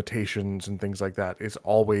against limitations and things like that, is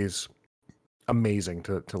always amazing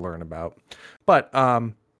to learn about. But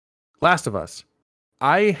Last of Us,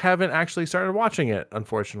 I haven't actually started watching it,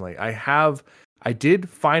 unfortunately. I did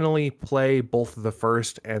finally play both the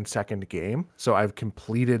first and second game, so I've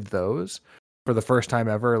completed those for the first time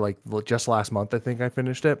ever, like just last month. I think I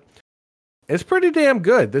finished it. It's pretty damn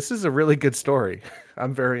good. This is a really good story.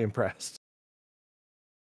 I'm very impressed.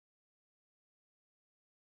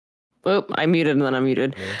 Oh, I muted and then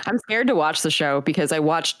unmuted. Yeah. I'm scared to watch the show because I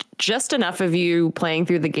watched just enough of you playing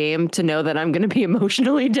through the game to know that I'm going to be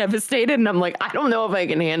emotionally devastated. And I'm like, I don't know if I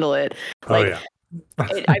can handle it. Like, Oh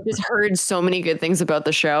yeah. I've just heard so many good things about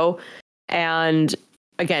the show. And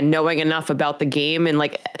again, knowing enough about the game and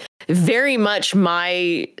like very much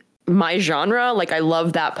my genre, like I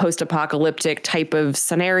love that post-apocalyptic type of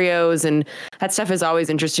scenarios, and that stuff is always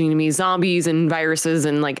interesting to me. Zombies and viruses,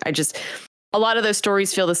 and like a lot of those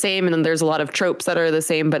stories feel the same, and then there's a lot of tropes that are the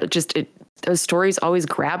same, but those stories always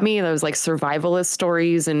grab me. Those like survivalist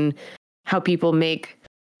stories and how people make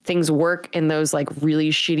things work in those like really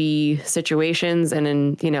shitty situations, and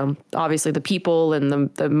in, you know, obviously the people and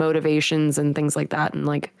the motivations and things like that. And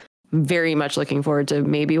like very much looking forward to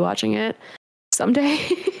maybe watching it someday.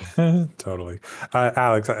 Totally.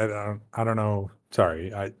 Alex, I don't know.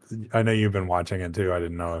 Sorry, I know you've been watching it too. I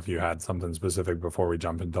didn't know if you had something specific before we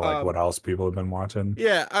jump into like what else people have been watching.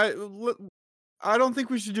 Yeah, I don't think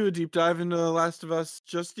we should do a deep dive into The Last of Us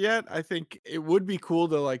just yet. I think it would be cool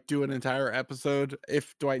to like do an entire episode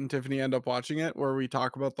if Dwight and Tiffany end up watching it, where we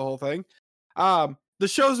talk about the whole thing. The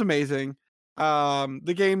show's amazing.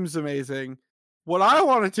 The game's amazing. What I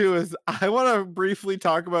want to do is I want to briefly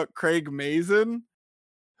talk about Craig Mazin,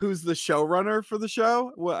 who's the showrunner for the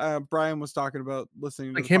show. Brian was talking about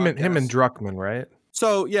listening to Like the him and podcast. Druckmann, right?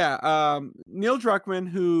 So yeah, Neil Druckmann,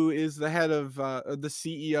 who is the head of the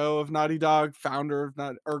CEO of Naughty Dog,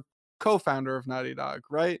 co-founder of Naughty Dog,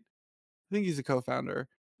 right? I think he's a co-founder.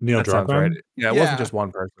 Neil That sounds right. Druckmann. Yeah, it wasn't just one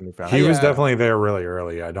person who found He it. was Yeah. definitely there really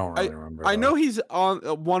early. I don't really remember. I though. know he's on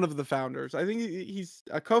one of the founders. I think he's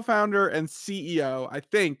a co-founder and CEO. I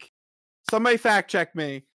think somebody fact check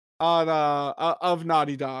me on of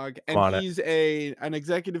Naughty Dog, and On it. he's an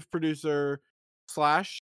executive producer /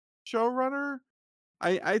 showrunner.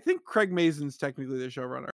 I think Craig Mazin's technically the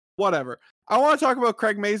showrunner. Whatever. I want to talk about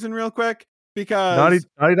Craig Mazin real quick because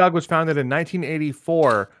Naughty Dog was founded in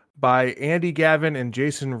 1984 by Andy Gavin and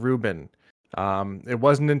Jason Rubin. It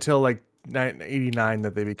wasn't until like 1989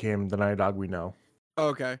 that they became the Naughty Dog we know.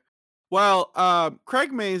 okay. Well,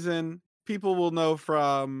 Craig Mazin, people will know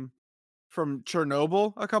from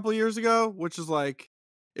Chernobyl a couple years ago, which is like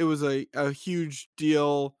it was a huge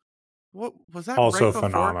deal. What was that? Also right before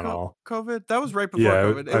phenomenal. COVID? That was right before Yeah,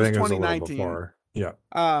 COVID. It I was think it was a little 2019. before.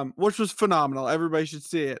 Yeah. Which was phenomenal. Everybody should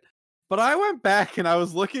see it. But I went back and I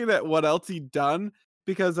was looking at what else he'd done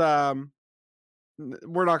because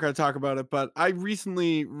we're not going to talk about it, but I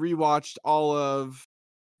recently rewatched all of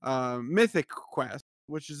Mythic Quest,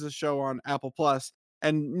 which is a show on Apple Plus,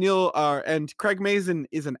 and Craig Mazin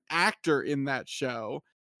is an actor in that show,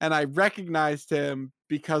 and I recognized him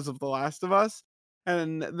because of The Last of Us.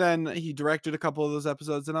 And then he directed a couple of those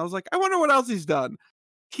episodes, and I was like, I wonder what else he's done.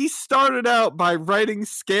 He started out by writing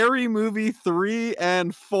Scary Movie 3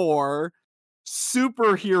 and 4,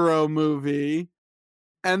 Superhero Movie,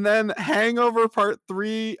 and then Hangover Part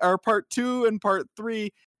 2 and Part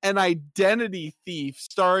 3, and Identity Thief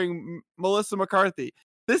starring Melissa McCarthy.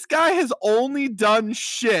 This guy has only done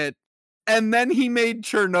shit, and then he made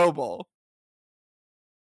Chernobyl.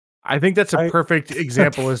 I think that's a perfect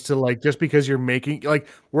example as to like, just because you're making like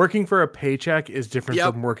working for a paycheck is different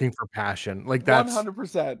from working for passion. Like that's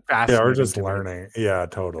 100%. Yeah, or just learning. Yeah,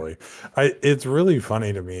 totally. It's really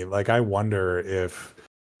funny to me. Like, I wonder if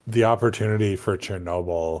the opportunity for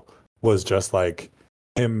Chernobyl was just like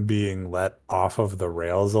him being let off of the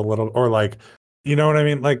rails a little, or like, you know what I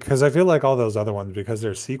mean? Like, because I feel like all those other ones, because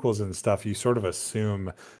they're sequels and stuff, you sort of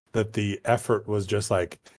assume that the effort was just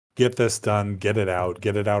like, get this done, get it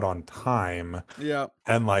out on time. Yeah.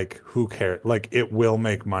 And like, who cares? Like, it will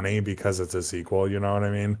make money because it's a sequel, you know what I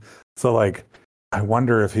mean? So like, I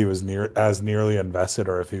wonder if he was nearly invested,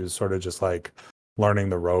 or if he was sort of just like learning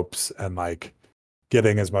the ropes and like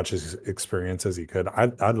getting as much experience as he could.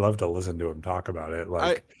 I'd love to listen to him talk about it.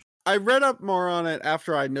 Like, I read up more on it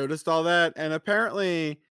after I noticed all that, and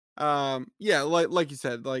apparently, yeah, like you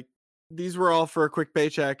said, like these were all for a quick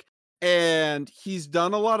paycheck, and he's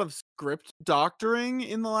done a lot of script doctoring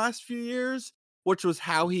in the last few years, which was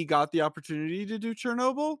how he got the opportunity to do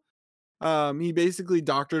Chernobyl. He basically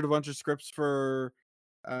doctored a bunch of scripts for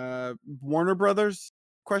Warner Brothers ?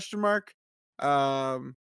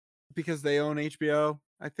 Because they own HBO.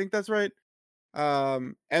 I think that's right.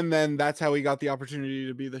 And then that's how he got the opportunity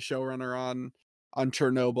to be the showrunner on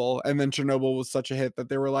Chernobyl. And then Chernobyl was such a hit that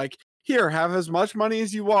they were like, here, have as much money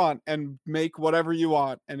as you want and make whatever you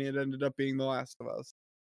want. And it ended up being The Last of Us.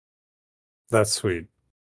 That's sweet.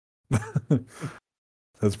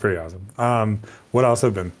 That's pretty awesome. What else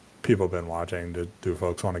have people been watching? Do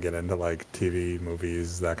folks want to get into like TV,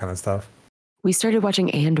 movies, that kind of stuff? We started watching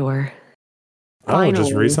Andor. Oh,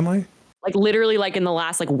 just recently? Like literally like in the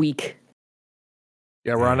last like week.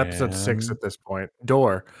 Yeah, we're on episode 6 at this point.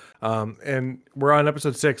 And we're on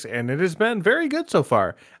episode 6, and it has been very good so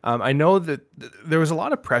far. I know that there was a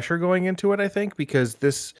lot of pressure going into it, I think, because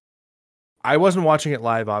I wasn't watching it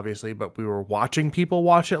live, obviously, but we were watching people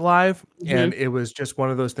watch it live. Mm-hmm. And it was just one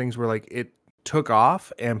of those things where like it took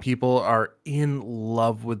off and people are in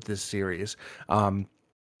love with this series.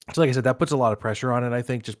 So like I said, that puts a lot of pressure on it, I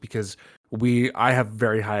think, just because I have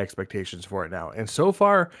very high expectations for it now. And so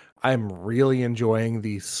far, I'm really enjoying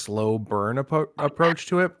the slow burn approach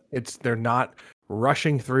to it. They're not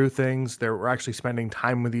rushing through things. We're actually spending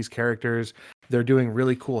time with these characters. They're doing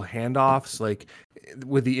really cool handoffs, like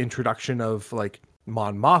with the introduction of like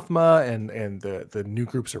Mon Mothma and the new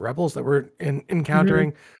groups of rebels that we're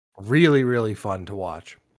encountering. Mm-hmm. really, really fun to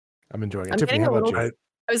watch. I'm enjoying it. I'm Tiffany, getting how a about little- you?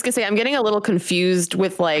 I was gonna say I'm getting a little confused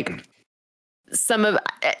with like some of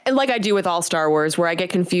like I do with all Star Wars, where I get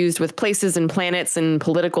confused with places and planets and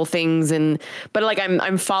political things, but like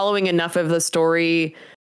I'm following enough of the story,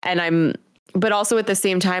 but also at the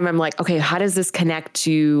same time I'm like, okay, how does this connect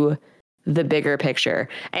to the bigger picture?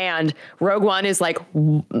 And Rogue One is like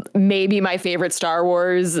maybe my favorite Star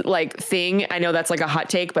Wars like thing. I know that's like a hot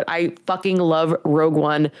take, but I fucking love Rogue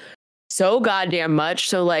One so goddamn much.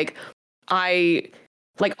 So like I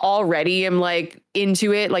like already am like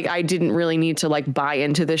into it. Like I didn't really need to like buy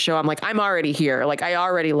into the show. I'm like, I'm already here. Like I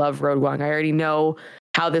already love Rogue One. I already know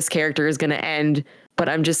how this character is going to end, but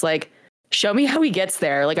I'm just like, show me how he gets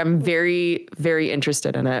there. Like I'm very, very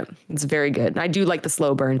interested in it. It's very good. I do like the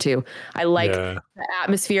slow burn too. I like the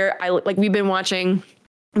atmosphere. We've been watching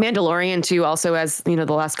Mandalorian too, also, as you know,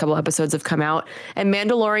 the last couple episodes have come out, and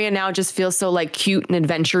Mandalorian now just feels so like cute and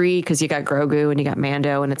adventure-y because you got Grogu and you got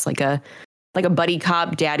Mando, and it's like a buddy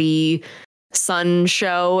cop daddy son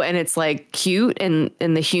show, and it's like cute, and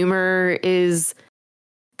the humor is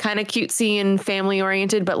kind of cutesy and family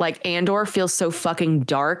oriented, but like Andor feels so fucking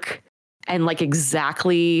dark and like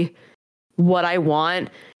exactly what I want.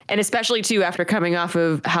 And especially too, after coming off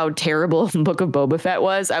of how terrible Book of Boba Fett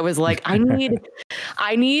was, I was like, I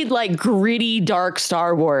need like gritty, dark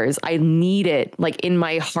Star Wars. I need it like in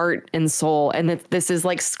my heart and soul. And this is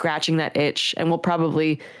like scratching that itch. And we'll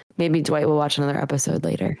probably, maybe Dwight will watch another episode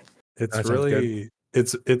later. It's really,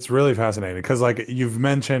 it's really fascinating because like you've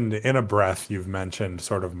mentioned in a breath, you've mentioned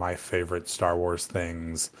sort of my favorite Star Wars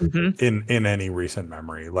things in any recent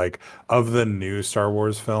memory. Like of the new Star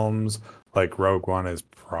Wars films, like Rogue One is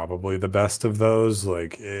probably the best of those,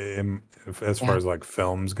 like as far as like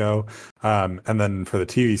films go. And then for the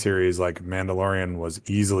TV series, like Mandalorian was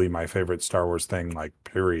easily my favorite Star Wars thing, like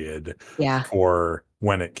period, for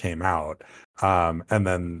when it came out. And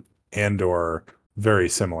then Andor, very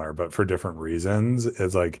similar, but for different reasons.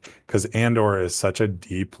 It's like, because Andor is such a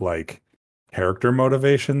deep, like, character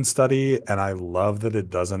motivation study, and I love that it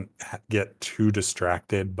doesn't get too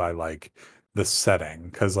distracted by like the setting,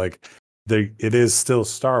 because like it is still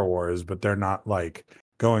Star Wars, but they're not like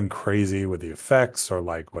going crazy with the effects or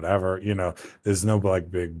like whatever, you know. There's no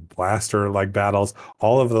like big blaster like battles.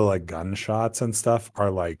 All of the like gunshots and stuff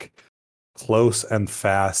are like close and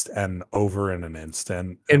fast and over in an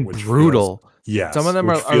instant, and brutal. Yes, some of them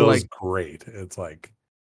are like great. It's like,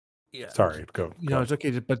 yeah, sorry, go. No, it's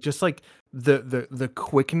okay, but just like the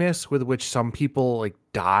quickness with which some people like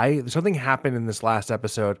die. Something happened in this last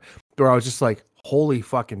episode where I was just like, holy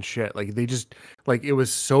fucking shit. Like they just, like, it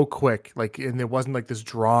was so quick, like, and it wasn't like this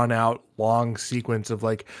drawn out long sequence of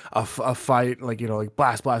like a fight, like, you know, like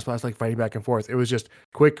blast, like fighting back and forth. It was just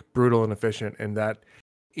quick, brutal, and efficient, and that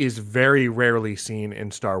is very rarely seen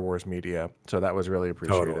in Star Wars media. So that was really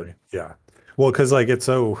appreciated. Totally. Yeah. Well, because like it's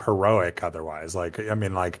so heroic otherwise. Like, I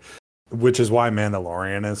mean, like, which is why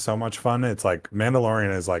Mandalorian is so much fun. It's like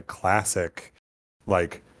Mandalorian is like classic,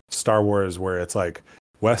 like Star Wars, where it's like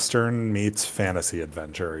Western meets fantasy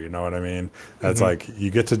adventure. You know what I mean? It's like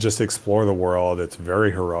you get to just explore the world. It's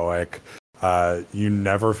very heroic. You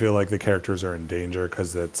never feel like the characters are in danger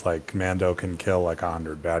because it's like Mando can kill like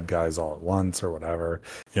 100 bad guys all at once or whatever.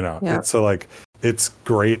 You know, so like it's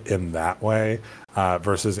great in that way.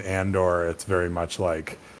 Versus Andor, it's very much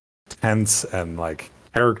like tense and like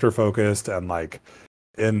character focused, and like,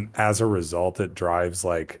 and as a result, it drives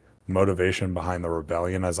like motivation behind the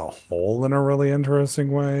rebellion as a whole in a really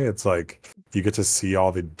interesting way. It's like you get to see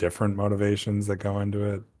all the different motivations that go into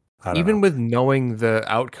it. Even with knowing the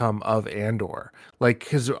outcome of Andor, like,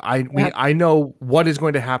 because I know what is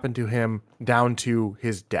going to happen to him down to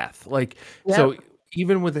his death. Like, so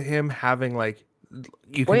even with him having like,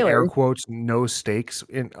 you can air quotes, no stakes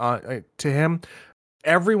in to him,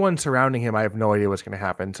 everyone surrounding him, I have no idea what's going to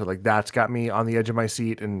happen. So like that's got me on the edge of my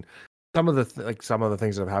seat. And some of the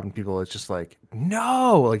things that have happened to people, it's just like,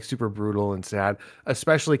 no, like super brutal and sad,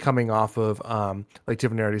 especially coming off of like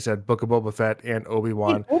Tiffany already said, Book of Boba Fett and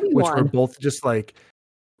Obi-Wan, which were both just like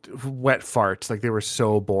wet farts. Like they were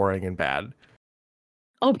so boring and bad.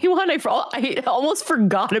 Obi-Wan, I almost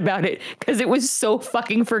forgot about it because it was so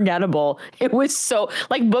fucking forgettable. It was so,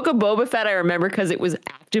 like, Book of Boba Fett, I remember because it was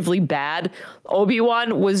actively bad.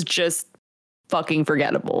 Obi-Wan was just fucking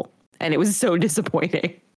forgettable, and it was so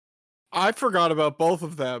disappointing. I forgot about both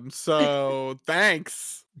of them, so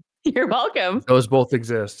thanks. You're welcome. Those both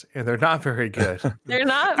exist, and they're not very good. They're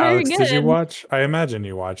not very Alex, good. did you watch? I imagine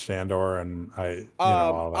you watched Andor, and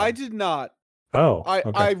all that. I did not. Oh, I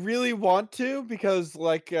okay. really want to because,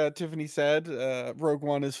 like Tiffany said, Rogue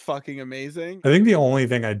One is fucking amazing. I think the only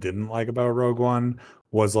thing I didn't like about Rogue One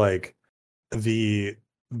was like the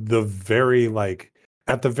very like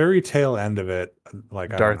at the very tail end of it,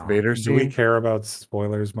 like I don't Darth know. Vader Do we scene. care about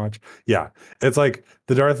spoilers much? Yeah. It's like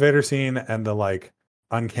the Darth Vader scene and the like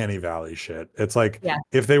uncanny valley shit. It's like Yeah.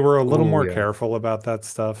 if they were a little Ooh, more yeah. careful about that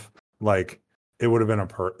stuff, like it would have been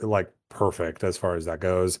perfect as far as that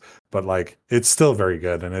goes, but like it's still very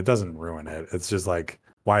good and it doesn't ruin it. It's just like,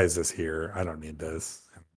 why is this here? I don't need this.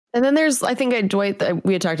 And then there's, I think, Dwight,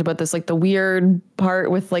 we had talked about this, like the weird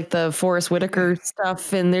part with like the Forrest Whitaker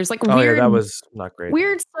stuff, and there's like Oh yeah, weird, that was not great.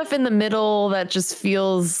 weird stuff in the middle that just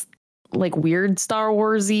feels like weird Star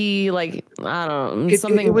Warsy. Like I don't know,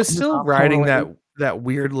 something. It was still off riding tonally. that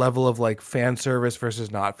weird level of like fan service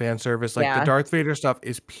versus not fan service. Like the Yeah. Darth Vader stuff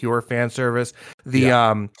is pure fan service.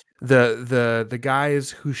 The the guys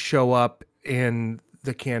who show up in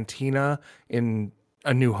the cantina in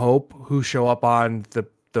A New Hope, who show up on the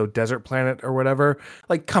desert planet or whatever,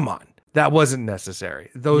 like come on, that wasn't necessary.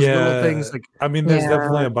 Those little things, like I mean, there's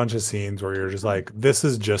definitely Yeah. a bunch of scenes where you're just like, this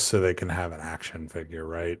is just so they can have an action figure,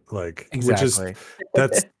 right? Like, exactly. which is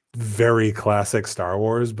that's very classic Star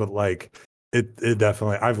Wars, but like it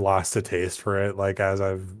definitely I've lost a taste for it, like as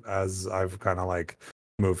I've kind of like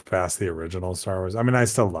moved past the original Star Wars. I mean, I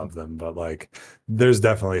still love them, but like there's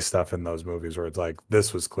definitely stuff in those movies where it's like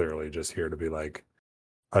this was clearly just here to be like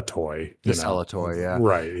a toy, To sell a toy, yeah.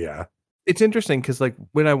 Right, yeah. It's interesting because like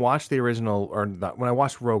when I watched the original, or not, when I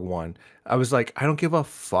watched Rogue One, I was like, I don't give a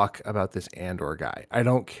fuck about this Andor guy. I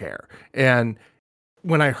don't care. And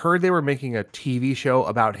when I heard they were making a TV show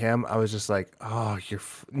about him, I was just like, oh,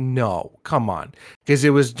 no, come on. Because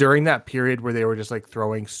it was during that period where they were just like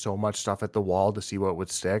throwing so much stuff at the wall to see what would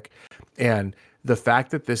stick. And the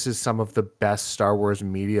fact that this is some of the best Star Wars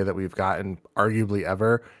media that we've gotten arguably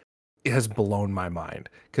ever, it has blown my mind,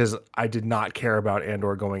 because I did not care about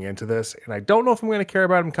Andor going into this, and I don't know if I'm going to care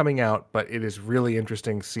about him coming out, but it is really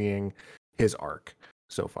interesting seeing his arc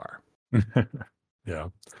so far. Yeah.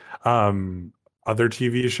 Other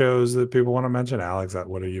TV shows that people want to mention, Alex,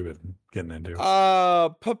 what have you been getting into?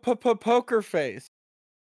 Poker Face.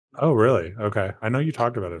 Oh, really? Okay. I know you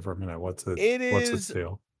talked about it for a minute. What's its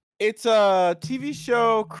deal? It's a TV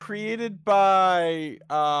show created by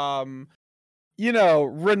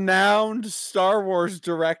renowned Star Wars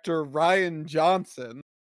director Rian Johnson.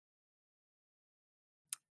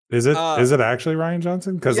 Is it actually Rian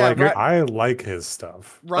Johnson? Because yeah, I like his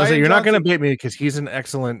stuff. You're not going to bait me because he's an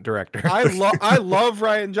excellent director. I love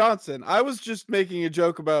Rian Johnson. I was just making a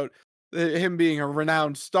joke about him being a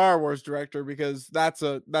renowned Star Wars director because that's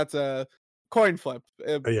a coin flip.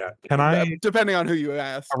 Yeah. Can I, depending on who you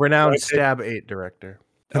ask, a renowned Stab 8 director.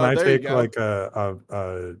 Can I take like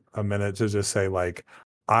a minute to just say, like,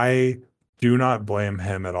 I do not blame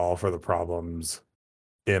him at all for the problems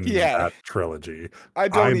in that trilogy. I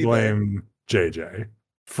blame JJ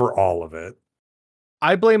for all of it.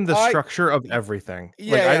 I blame the structure of everything.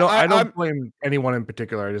 Yeah, I don't blame anyone in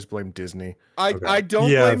particular. I just blame Disney. I don't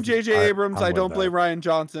blame JJ Abrams. I don't blame Rian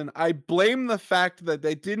Johnson. I blame the fact that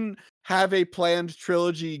they didn't have a planned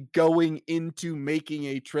trilogy going into making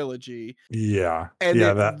a trilogy. Yeah. And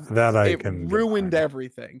it ruined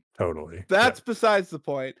everything. Totally. That's besides the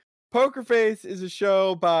point. Poker Face is a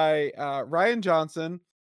show by Rian Johnson,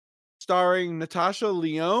 starring Natasha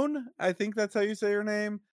Lyonne. I think that's how you say her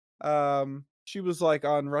name. She was like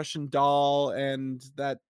on Russian Doll and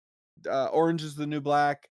that Orange is the New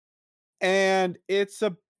Black. And it's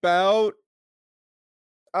about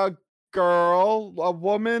a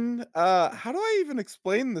woman. How do I even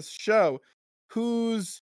explain this show?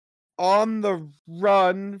 Who's on the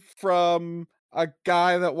run from a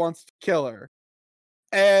guy that wants to kill her.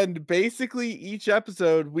 And basically each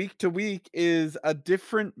episode, week to week, is a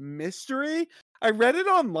different mystery. I read it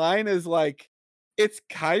online as like, it's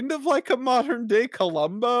kind of like a modern day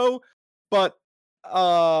Columbo, but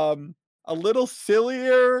a little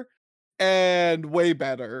sillier and way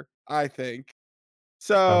better, I think.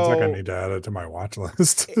 So sounds like I need to add it to my watch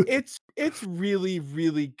list. it's really,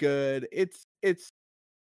 really good. It's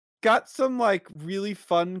got some like really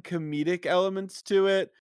fun comedic elements to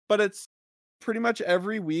it, but it's pretty much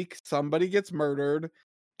every week somebody gets murdered,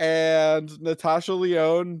 and Natasha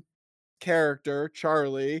Lyonne character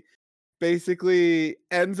Charlie basically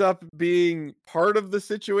ends up being part of the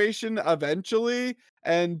situation eventually,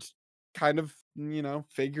 and kind of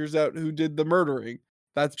figures out who did the murdering.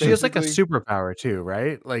 That's she has like a superpower too,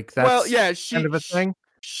 right? Like that's kind of a thing.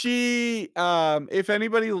 She if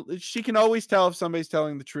anybody, she can always tell if somebody's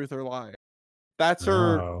telling the truth or lying. That's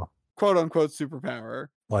her quote unquote superpower.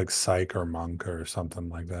 like Psych or Monk or something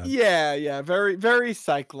like that. Yeah, very very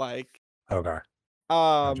psych like. Okay.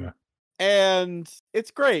 Um, and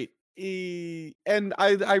it's great. And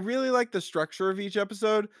I really like the structure of each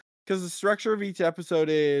episode because the structure of each episode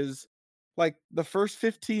is like the first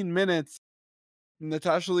 15 minutes,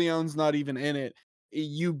 Natasha Lyonne's not even in it.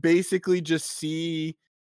 You basically just see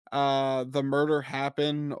the murder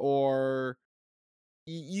happen, or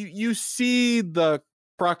you see the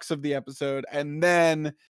crux of the episode, and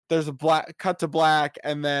then there's a black cut to black,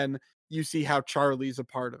 and then you see how Charlie's a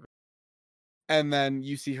part of it, and then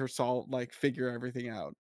you see her like figure everything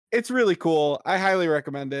out. It's really cool. I highly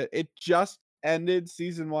recommend it. It just ended.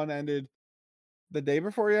 Season 1 ended the day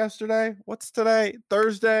before yesterday. What's today?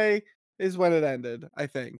 Thursday is when it ended, I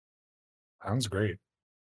think. Sounds great.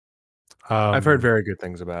 I've heard very good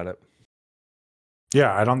things about it.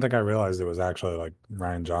 Yeah, I don't think I realized it was actually like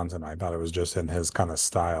Rian Johnson. I thought it was just in his kind of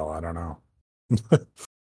style. I don't know.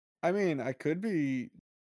 I mean, I could be.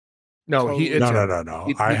 No, Totally. it's him. No.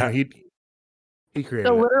 He created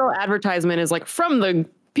The it. literal advertisement is like from the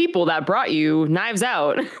people that brought you Knives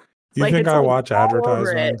Out. You Like, think it's, I like, watch all over it.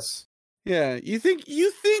 advertisements? Yeah, you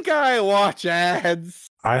think I watch ads?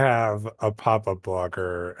 I have a pop-up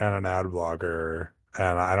blocker and an ad blocker,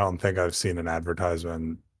 and I don't think I've seen an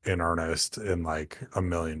advertisement in earnest in like a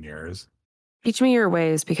million years. Teach me your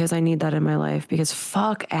ways because I need that in my life because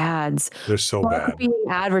fuck ads. They're so Fuck bad. being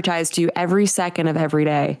advertised to you every second of every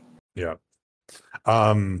day. Yeah.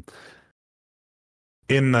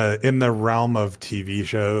 In the realm of TV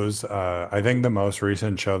shows, I think the most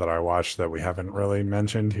recent show that I watched that we haven't really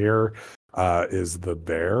mentioned here is The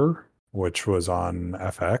Bear, which was on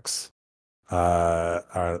FX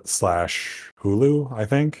slash Hulu, I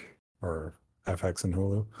think, or FX and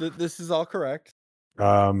Hulu. This is all correct.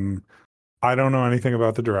 I don't know anything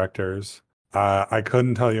about the directors. I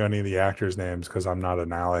couldn't tell you any of the actors' names because I'm not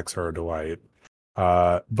an Alex or a Dwight.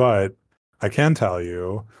 But I can tell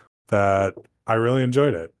you that I really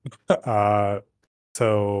enjoyed it.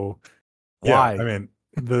 So yeah, Why? I mean,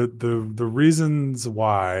 the reasons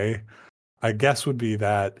why, I guess, would be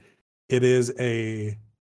that it's a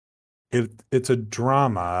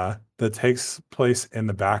drama that takes place in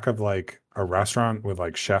the back of like a restaurant with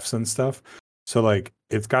like chefs and stuff. So like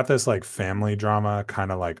it's got this like family drama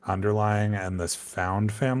kind of like underlying, and this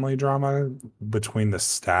found family drama between the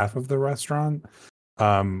staff of the restaurant,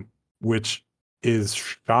 which is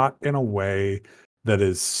shot in a way that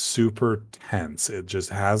is super tense. It just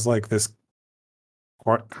has like this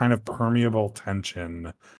kind of permeable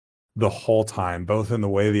tension the whole time, both in the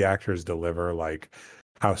way the actors deliver, like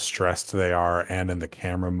how stressed they are, and in the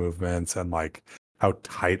camera movements, and like how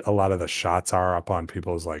tight a lot of the shots are up on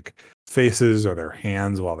people's like faces or their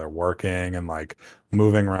hands while they're working, and like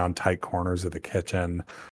moving around tight corners of the kitchen.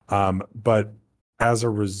 But as a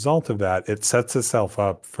result of that, it sets itself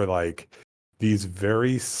up for like these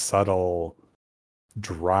very subtle,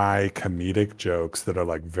 dry comedic jokes that are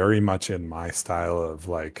like very much in my style of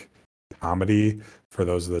like comedy. For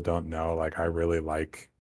those that don't know, like I really like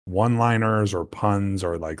one-liners or puns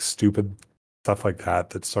or like stupid stuff like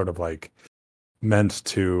that, that's sort of like meant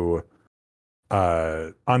to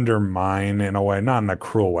undermine, in a way, not in a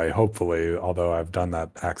cruel way, hopefully, although I've done that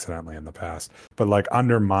accidentally in the past, but like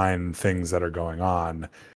undermine things that are going on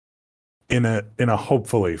in a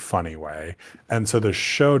hopefully funny way. And so the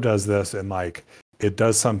show does this, and like it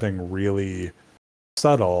does something really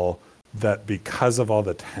subtle that, because of all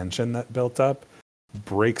the tension that built up,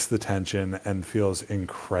 breaks the tension and feels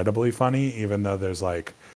incredibly funny, even though there's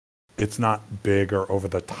like, it's not big or over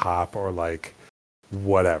the top or like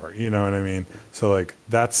whatever, you know what I mean? So like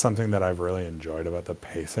that's something that I've really enjoyed about the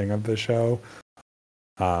pacing of the show,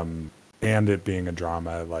 and it being a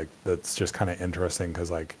drama, like that's just kind of interesting because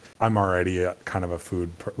like I'm already kind of a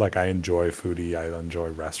like I enjoy foodie, I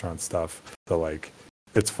enjoy restaurant stuff, so like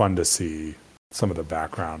it's fun to see some of the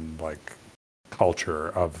background like culture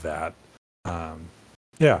of that.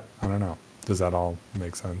 Yeah, I don't know, does that all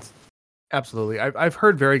make sense? Absolutely. I've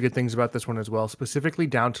heard very good things about this one as well, specifically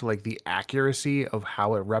down to like the accuracy of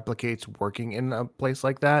how it replicates working in a place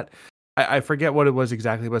like that. I forget what it was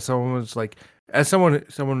exactly, but someone was like, as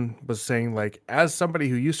someone was saying, like, as somebody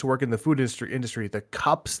who used to work in the food industry, the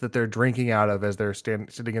cups that they're drinking out of as they're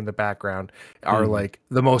sitting in the background are like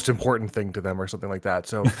the most important thing to them, or something like that.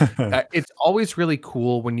 So it's always really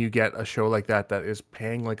cool when you get a show like that that is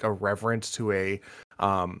paying like a reverence to an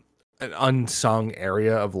unsung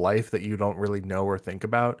area of life that you don't really know or think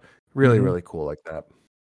about. Really, really cool like that.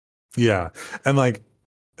 Yeah. And like,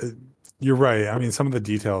 you're right. I mean, some of the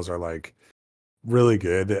details are like really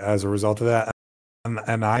good as a result of that.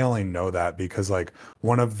 and I only know that because like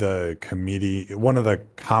one of the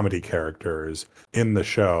comedy characters in the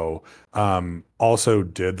show also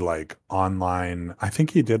did like online, I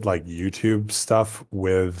think he did like YouTube stuff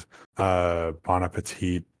with Bon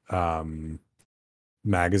Appetit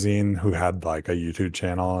magazine, who had like a YouTube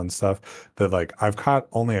channel and stuff, that like I've caught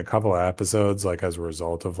only a couple of episodes like as a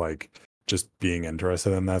result of like just being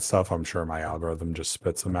interested in that stuff. I'm sure my algorithm just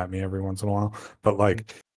spits them at me every once in a while, but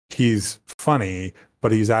like he's funny,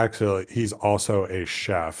 but he's also a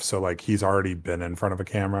chef, so like he's already been in front of a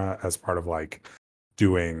camera as part of like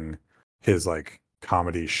doing his like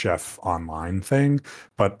comedy chef online thing.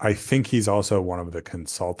 But I think he's also one of the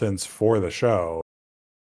consultants for the show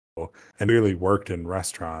and really worked in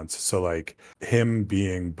restaurants. So like him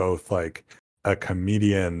being both like a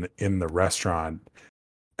comedian in the restaurant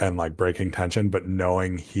and like breaking tension, but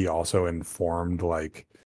knowing he also informed like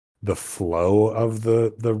the flow of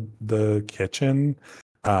the kitchen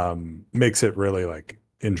makes it really like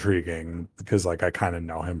intriguing, because like I kind of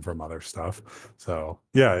know him from other stuff. So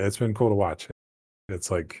yeah, it's been cool to watch.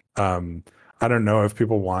 It's like I don't know if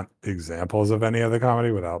people want examples of any of the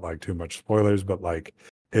comedy without like too much spoilers, but like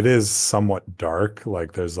it is somewhat dark.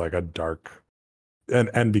 Like there's like a dark,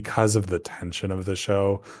 and because of the tension of the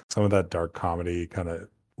show, some of that dark comedy kind of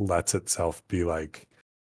lets itself be like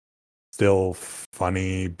still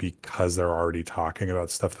funny, because they're already talking about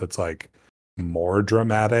stuff that's like more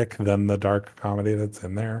dramatic than the dark comedy that's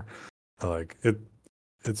in there. Like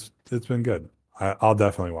it's been good. I'll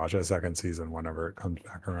definitely watch a second season whenever it comes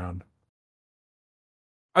back around.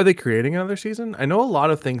 Are they creating another season? I know a lot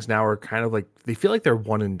of things now are kind of like, they feel like they're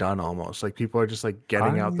one and done almost. Like people are just like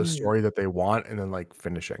getting out the story that they want and then like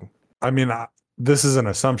finishing. I mean, this is an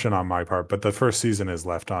assumption on my part, but the first season is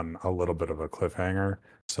left on a little bit of a cliffhanger.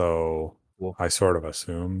 So Cool. I sort of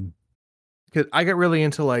assume. Because I got really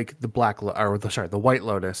into like the the White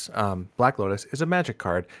Lotus. Black Lotus is a magic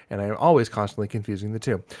card, and I'm always constantly confusing the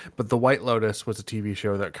two. But the White Lotus was a TV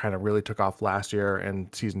show that kind of really took off last year,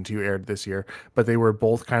 and season 2 aired this year. But they were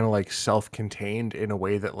both kind of like self-contained in a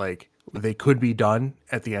way that like they could be done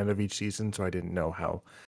at the end of each season. So I didn't know how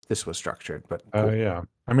this was structured. But cool. Yeah,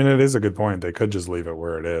 I mean, it is a good point. They could just leave it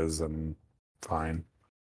where it is and fine.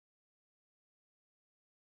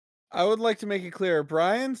 I would like to make it clear.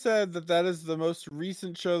 Brian said that is the most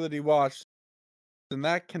recent show that he watched, and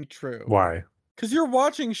that can be true. Why? Because you're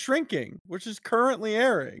watching Shrinking, which is currently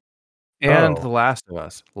airing, and The Last of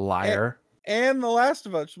Us, liar, and The Last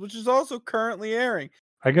of Us, which is also currently airing.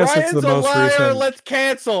 I guess Brian's it's the a most liar. recent. Let's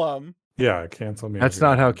cancel him. Yeah, cancel me. That's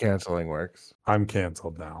not how canceling works. I'm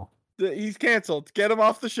canceled now. He's canceled. Get him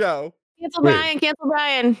off the show. Cancel Brian. Cancel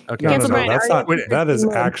Brian. Okay. Cancel No, Brian. that's not. That is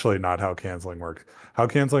Brian. actually not how canceling works. How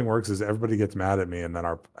canceling works is everybody gets mad at me, and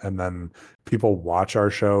then people watch our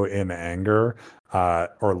show in anger,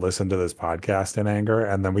 or listen to this podcast in anger,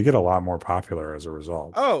 and then we get a lot more popular as a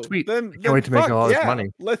result. Oh, Sweet. then Can't wait to make all this yeah. money.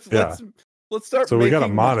 Let's start. So we got to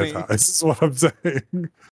making money. monetize. Is what I'm saying.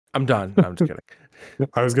 I'm done. I'm just kidding.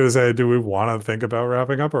 I was gonna say, do we want to think about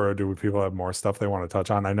wrapping up, or do people have more stuff they want to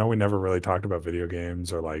touch on? I know we never really talked about video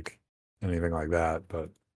games or like anything like that, but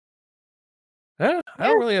I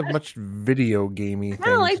don't really have much video gamey thing I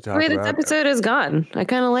don't like to the talk way this about. episode has gone. I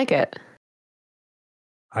kind of like it.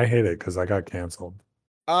 I hate it because I got canceled.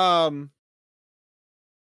 I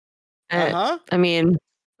mean,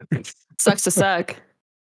 sucks to suck.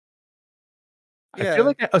 I feel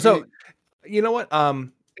like you know what?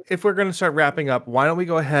 If we're gonna start wrapping up, why don't we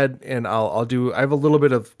go ahead and I have a little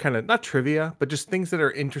bit of kind of not trivia, but just things that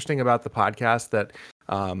are interesting about the podcast that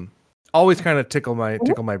always kind of tickle my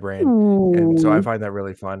brain. And so I find that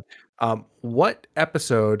really fun. What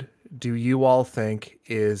episode do you all think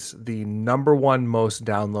is the number one most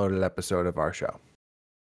downloaded episode of our show?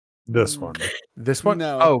 This one. This one?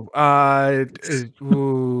 No.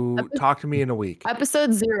 Talk to me in a week.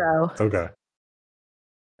 Episode 0. Okay.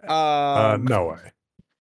 No way.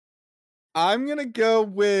 I'm gonna go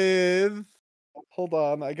with. Hold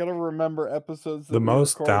on, I gotta remember episodes. The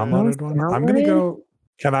most downloaded one. I'm gonna go.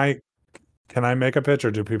 Can I make a pitch,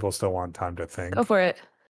 or do people still want time to think? Go for it.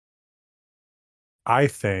 I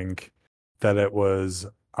think that it was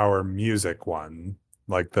our music one,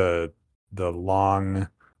 like the long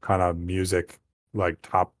kind of music, like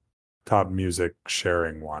top music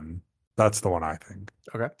sharing one. That's the one I think.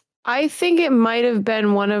 Okay. I think it might have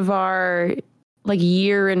been one of our like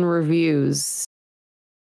year in reviews.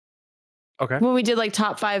 Okay. When we did like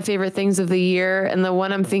top 5 favorite things of the year, and the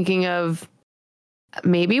one I'm thinking of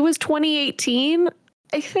maybe was 2018,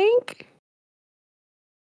 I think.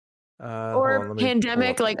 Or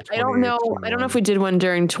pandemic. Like I don't know if we did one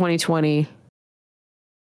during 2020.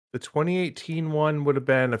 The 2018 one would have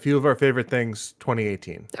been a few of our favorite things.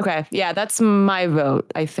 2018. Okay, yeah, that's my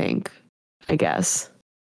vote. I think. I guess.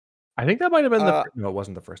 I think that might have been no, it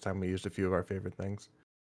wasn't the first time we used a few of our favorite things.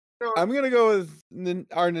 I'm gonna go with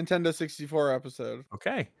our Nintendo 64 episode.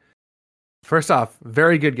 Okay. First off,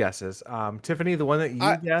 very good guesses. Tiffany, the one that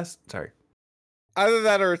you guessed. Sorry. Either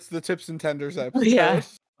that or it's the Tips and Tenders episode. Yeah.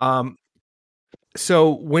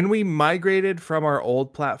 So when we migrated from our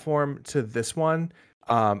old platform to this one,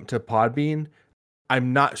 to Podbean,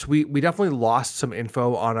 we definitely lost some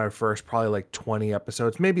info on our first probably like 20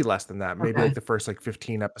 episodes, maybe less than that, maybe like the first like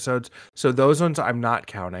 15 episodes. So those ones I'm not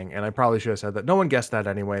counting, and I probably should have said that. No one guessed that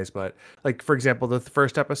anyways, but like for example, the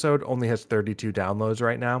first episode only has 32 downloads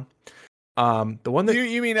right now. The one that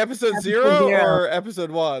you mean episode 0 or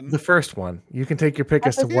episode 1? The first one. You can take your pick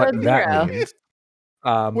as to what that means.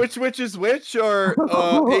 Which is which, or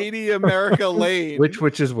 80 America Lane?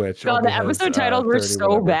 Which is which? God, the episode titles were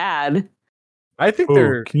so bad. I think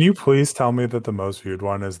they're. Can you please tell me that the most viewed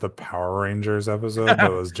one is the Power Rangers episode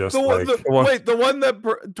that was just wait, the one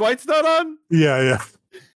that Dwight's not on? Yeah.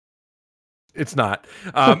 It's not.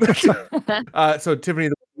 So Tiffany,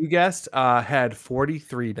 the one you guessed, had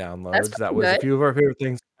 43 downloads. That was a few of our favorite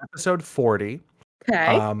things. Episode 40.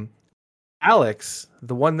 Okay. Alex,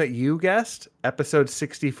 the one that you guessed, episode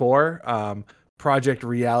 64, Project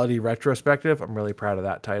Reality Retrospective. I'm really proud of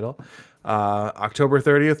that title. October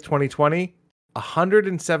 30th, 2020,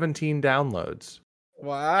 117 downloads.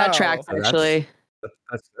 Wow. That tracks, actually.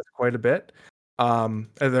 That's quite a bit. And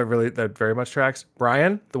that very much tracks.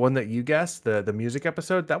 Brian, the one that you guessed, the music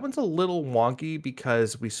episode, that one's a little wonky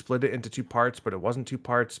because we split it into 2 parts, but it wasn't 2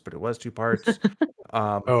 parts, but it was 2 parts.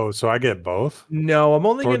 So I get both? No, I'm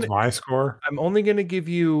only towards my score. I'm only gonna give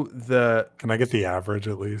you the. Can I get the average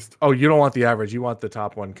at least? Oh, you don't want the average. You want the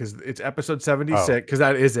top one because it's episode 76. Because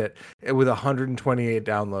that is it with 128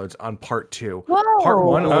 downloads on part 2. Whoa. Part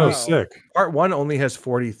 1 sick. Part 1 only has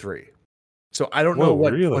 43. So I don't know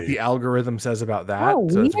what the algorithm says about that. Oh,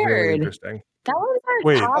 so it's really weird. interesting. That was our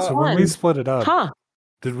Wait, top so one. when we split it up,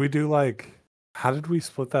 did we do how did we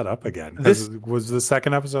split that up again? Was the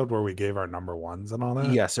second episode where we gave our number ones and all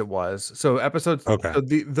that? Yes, it was. So episodes. Okay. So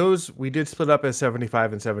those we did split up as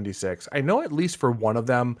 75 and 76. I know at least for one of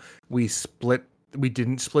them we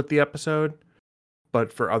didn't split the episode,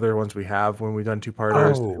 but for other ones we have when we've done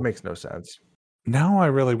 2-parters. It makes no sense. Now I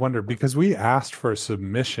really wonder because we asked for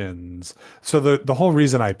submissions. So the whole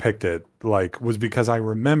reason I picked it was because I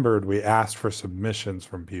remembered we asked for submissions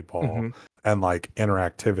from people and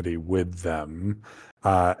interactivity with them.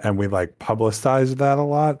 And we publicized that a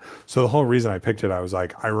lot. So the whole reason I picked it, I was I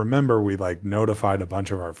remember we notified a bunch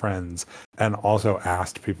of our friends and also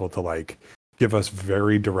asked people to give us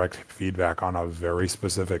very direct feedback on a very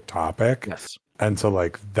specific topic. Yes. And so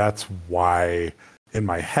that's why in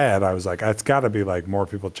my head, I was it's got to be more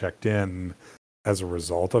people checked in as a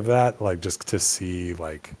result of that, just to see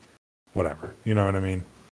whatever, you know what I mean?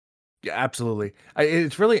 Yeah, absolutely.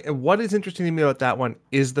 It's really what is interesting to me about that one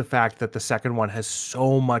is the fact that the second one has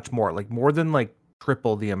so much more, more than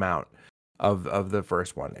triple the amount of the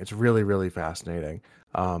first one. It's really, really fascinating.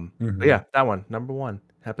 But yeah, that one, number 1,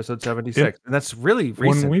 episode 76, and that's really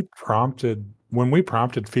recent. When we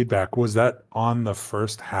prompted feedback, was that on the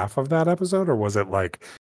first half of that episode, or was it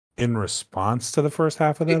in response to the first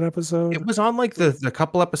half of that episode? It was on the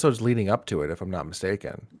couple episodes leading up to it, if I'm not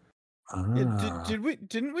mistaken.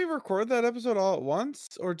 Didn't we record that episode all at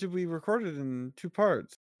once, or did we record it in 2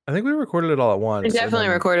 parts? I think we recorded it all at once. We definitely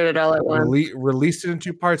recorded it all at once. Released it in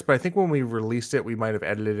 2 parts, but I think when we released it, we might have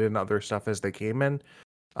edited in other stuff as they came in.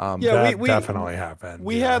 That definitely happened.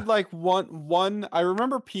 We had one. I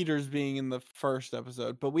remember Peter's being in the first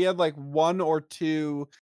episode, but we had 1 or 2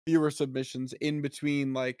 viewer submissions in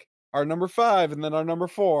between, our number 5 and then our number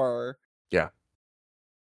 4. Yeah.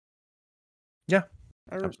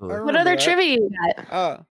 Absolutely. What other trivia you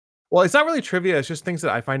got? Well, it's not really trivia. It's just things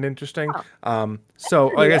that I find interesting.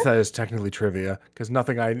 So I guess that is technically trivia because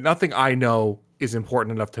nothing I know is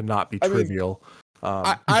important enough to not be trivial.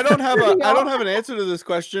 I don't have an answer to this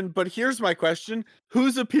question, but here's my question: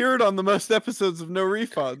 who's appeared on the most episodes of No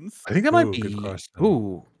Refunds? I think that might be. Good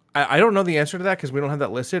question. I don't know the answer to that because we don't have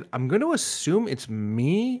that listed. I'm going to assume it's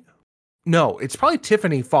me. No, it's probably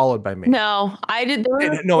Tiffany followed by me. No, I did.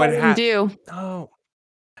 No, it had. Do. Oh,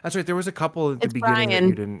 that's right. There was a couple at the It's beginning Brian.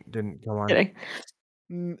 that you didn't go on. Kidding.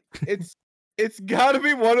 It's got to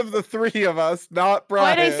be one of the 3 of us, not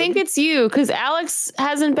Brian. But I think it's you because Alex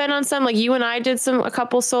hasn't been on some. You and I did a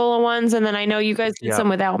couple solo ones, and then I know you guys did some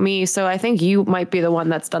without me. So I think you might be the one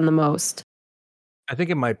that's done the most. I think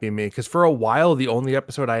it might be me because for a while the only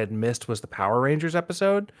episode I had missed was the Power Rangers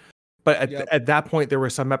episode, But Yep. at that point, there were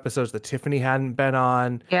some episodes that Tiffany hadn't been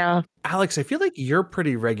on. Yeah. Alex, I feel like you're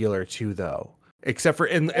pretty regular too, though. Except for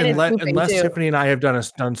it's unless pooping, too. Tiffany and I have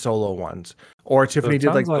done solo ones, or Tiffany did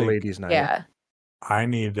like sounds the like- ladies' night. Yeah. I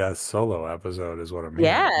need a solo episode, is what I mean.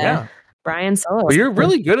 Yeah. Brian Solo. But you're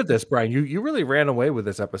really good at this, Brian. You really ran away with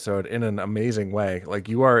this episode in an amazing way. Like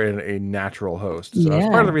you are a natural host. So that's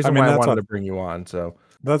part of the reason why I that's wanted what- to bring you on. So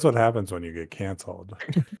That's what happens when you get canceled.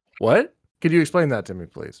 what? Could you explain that to me,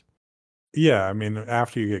 please? Yeah, I mean,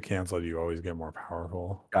 after you get canceled, you always get more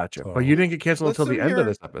powerful. Gotcha. So- But you didn't get canceled Let's until the sit end of here-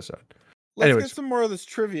 this episode. Let's Anyways. get some more of this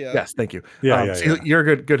trivia. Yes, thank you. Yeah, So yeah. you're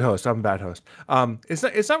a good host. I'm a bad host. It's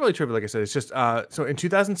not really trivia, like I said. It's just so in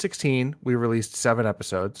 2016 we released 7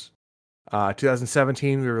 episodes.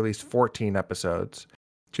 2017 we released 14 episodes.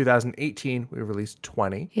 2018 we released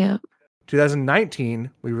 20. Yeah. 2019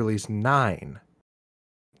 we released 9.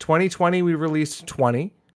 2020 we released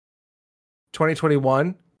 20.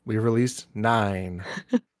 2021 we released 9.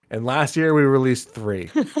 And last year we released 3.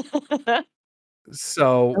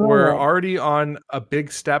 So we're Oh. already on a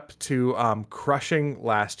big step to crushing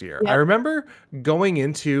last year. I Yep. remember going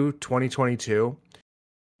into 2022,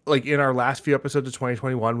 like in our last few episodes of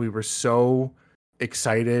 2021, we were so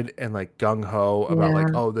excited and like gung ho about like,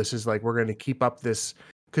 Yeah. oh, this is like we're going to keep up this,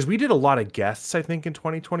 because we did a lot of guests, I think, in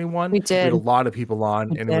 2021. We had did. a lot of people on,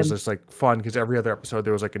 We and it was did. just like fun because every other episode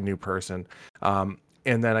there was like a new person.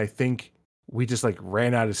 And then I think we just like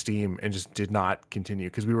ran out of steam and just did not continue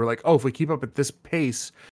because we were like, oh, if we keep up at this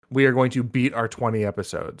pace, we are going to beat our 20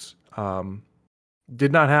 episodes.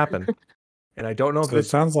 Did not happen. And I don't know if So it it's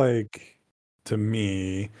sounds like to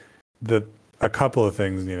me that a couple of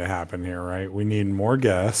things need to happen here, right? We need more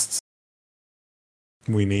guests.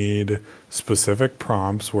 We need specific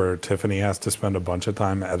prompts where Tiffany has to spend a bunch of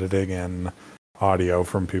time editing in audio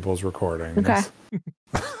from people's recordings. Okay.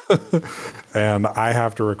 And I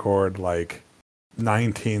have to record like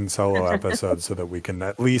 19 solo episodes so that we can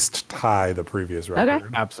at least tie the previous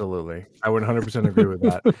record. absolutely. I would 100% agree with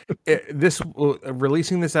that.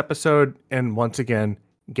 Releasing this episode, and once again,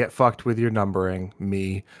 get fucked with your numbering,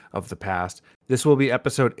 me of the past. This will be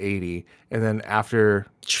episode 80, and then after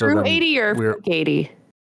so True then 80 or we're- fake 80?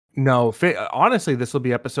 No, honestly, this will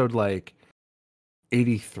be episode like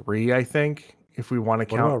 83, I think, if we want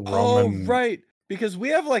to What count. about Oh, Roman? right. Because we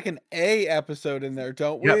have like an A episode in there,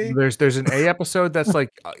 don't we? Yeah, there's an A episode that's like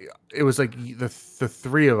it was like the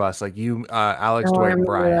three of us, like you, Alex, Oh, I Dwight, and remember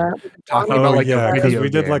Brian, that. talking Oh, about like yeah, a because video we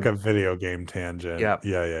did like game. a video game tangent. Yep.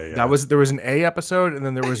 Yeah. There was an A episode, and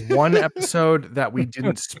then there was one episode that we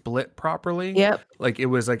didn't split properly. Yep. Like it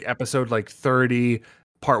was like episode like 30,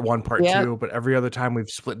 part 1, part Yep. 2. But every other time we've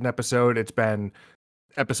split an episode, it's been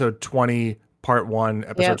episode 20, part 1,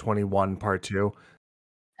 episode Yep. 21, part 2.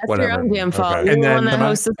 That's Whatever. your own damn fault. Okay. You're And the then- one that and I-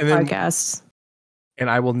 hosts this and then- podcast. And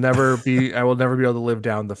I will never be able to live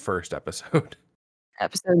down the first episode.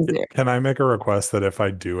 Episode 0. Can I make a request that if I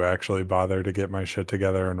do actually bother to get my shit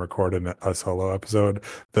together and record a solo episode,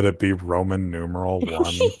 that it be Roman numeral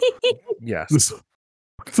 1? Yes,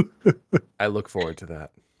 I look forward to that.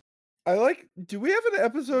 I like. Do we have an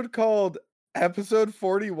episode called Episode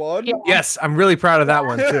 41? Yeah. Yes, I'm really proud of that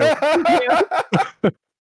one too.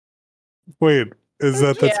 Wait, is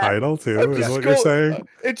that the Yeah. title too? Is Just what you're go- saying?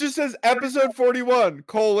 It just says Episode 41,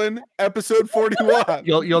 Episode 41.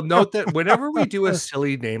 You'll note that whenever we do a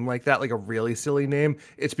silly name like that, like a really silly name,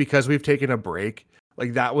 it's because we've taken a break.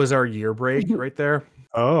 Like that was our year break right there.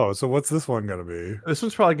 Oh, so what's this one gonna be? This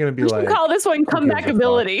one's probably going to be We should like call this one gives a Comeback fuck?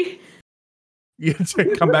 Ability.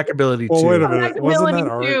 comeback ability Well, too. wait a minute. Wasn't that Comebackability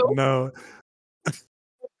already? too. No.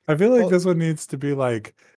 I feel like Well- this one needs to be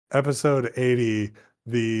like episode 80,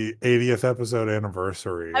 the 80th episode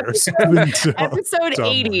anniversary or Episode- something. Episode dumb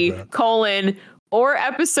like 80, that. or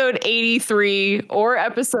episode 83, or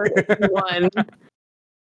episode 81.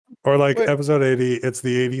 Or like Wait. episode 80, it's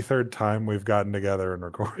the 83rd time we've gotten together and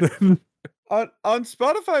recorded. On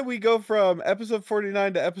Spotify, we go from episode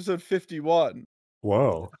 49 to episode 51.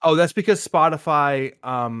 Whoa. Oh, that's because Spotify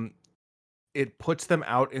it puts them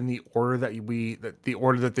out in the order the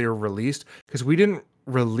order that they were released, because we didn't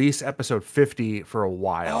release episode 50 for a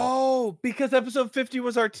while. Oh, because episode 50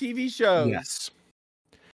 was our TV shows. Yes.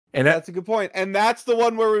 And that, That's a good point. And that's the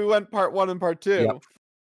one where we went part 1 and part 2. Yep.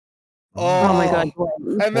 Oh my god.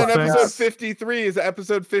 And then Well, episode thanks. 53 is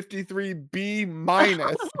episode 53B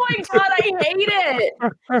minus. Oh my god, I hate it.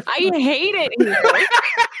 I hate it here.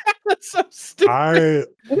 that's so stupid. I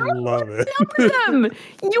love it. Them. You're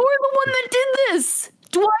the one that did this.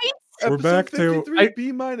 Dwight. We're back to 53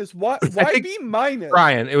 B minus. Why think B minus?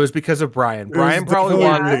 Brian. It was because of Brian. It Brian was probably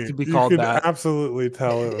definitely wanted me. it to be You called could that. absolutely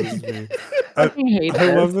tell it was me. I hate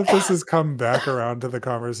I love this. that this has come back around to the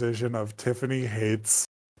conversation of Tiffany hates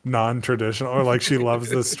non-traditional, or like she loves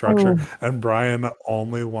this structure, Oh. and Brian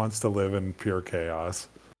only wants to live in pure chaos.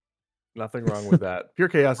 Nothing wrong with that. Pure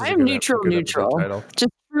chaos is I a am good, neutral, good episode neutral. title.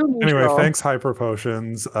 Just true Anyway, neutral. thanks Hyper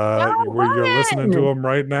Potions. No, You're listening to Brian! them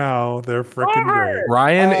right now. They're freaking great.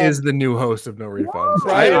 Ryan Um, is the new host of No Refunds.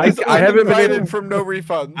 Ryan is I haven't been uninvited able. from No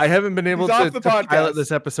Refunds. I haven't been able He's to, off the to pilot podcast.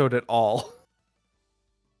 this episode at all.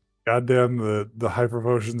 Goddamn, the Hyper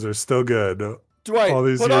Potions are still good. Dwight, All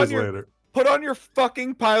these put years on your later. put on your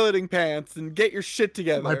fucking piloting pants and get your shit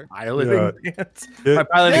together. My piloting pants. Get- My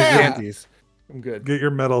piloting Yeah. panties. I'm good. Get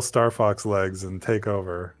your metal Star Fox legs and take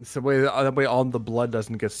over. So that way all the blood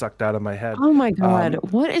doesn't get sucked out of my head. Oh my god,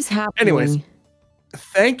 what is happening? anyways.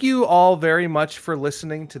 Thank you all very much for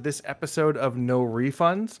listening to this episode of No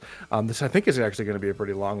Refunds. This I think is actually going to be a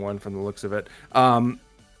pretty long one from the looks of it.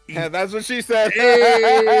 Yeah, that's what she said.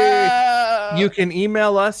 You can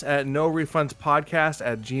email us at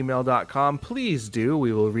norefundspodcast@gmail.com. Please do.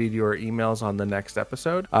 We will read your emails on the next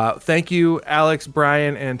episode. Thank you, Alex,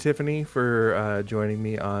 Brian, and Tiffany for joining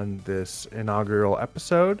me on this inaugural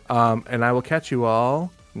episode. And I will catch you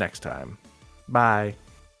all next time. Bye.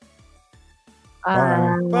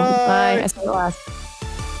 Bye. Bye. I said it last.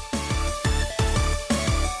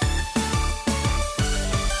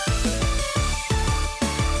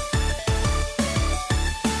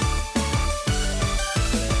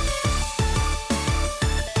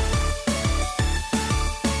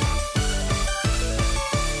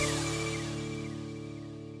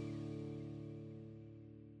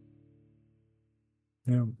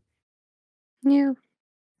 Yeah. Meow.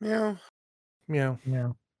 Meow, Meow. Yeah.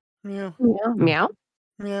 meow, Meow. Meow.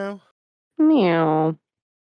 meow. Meow.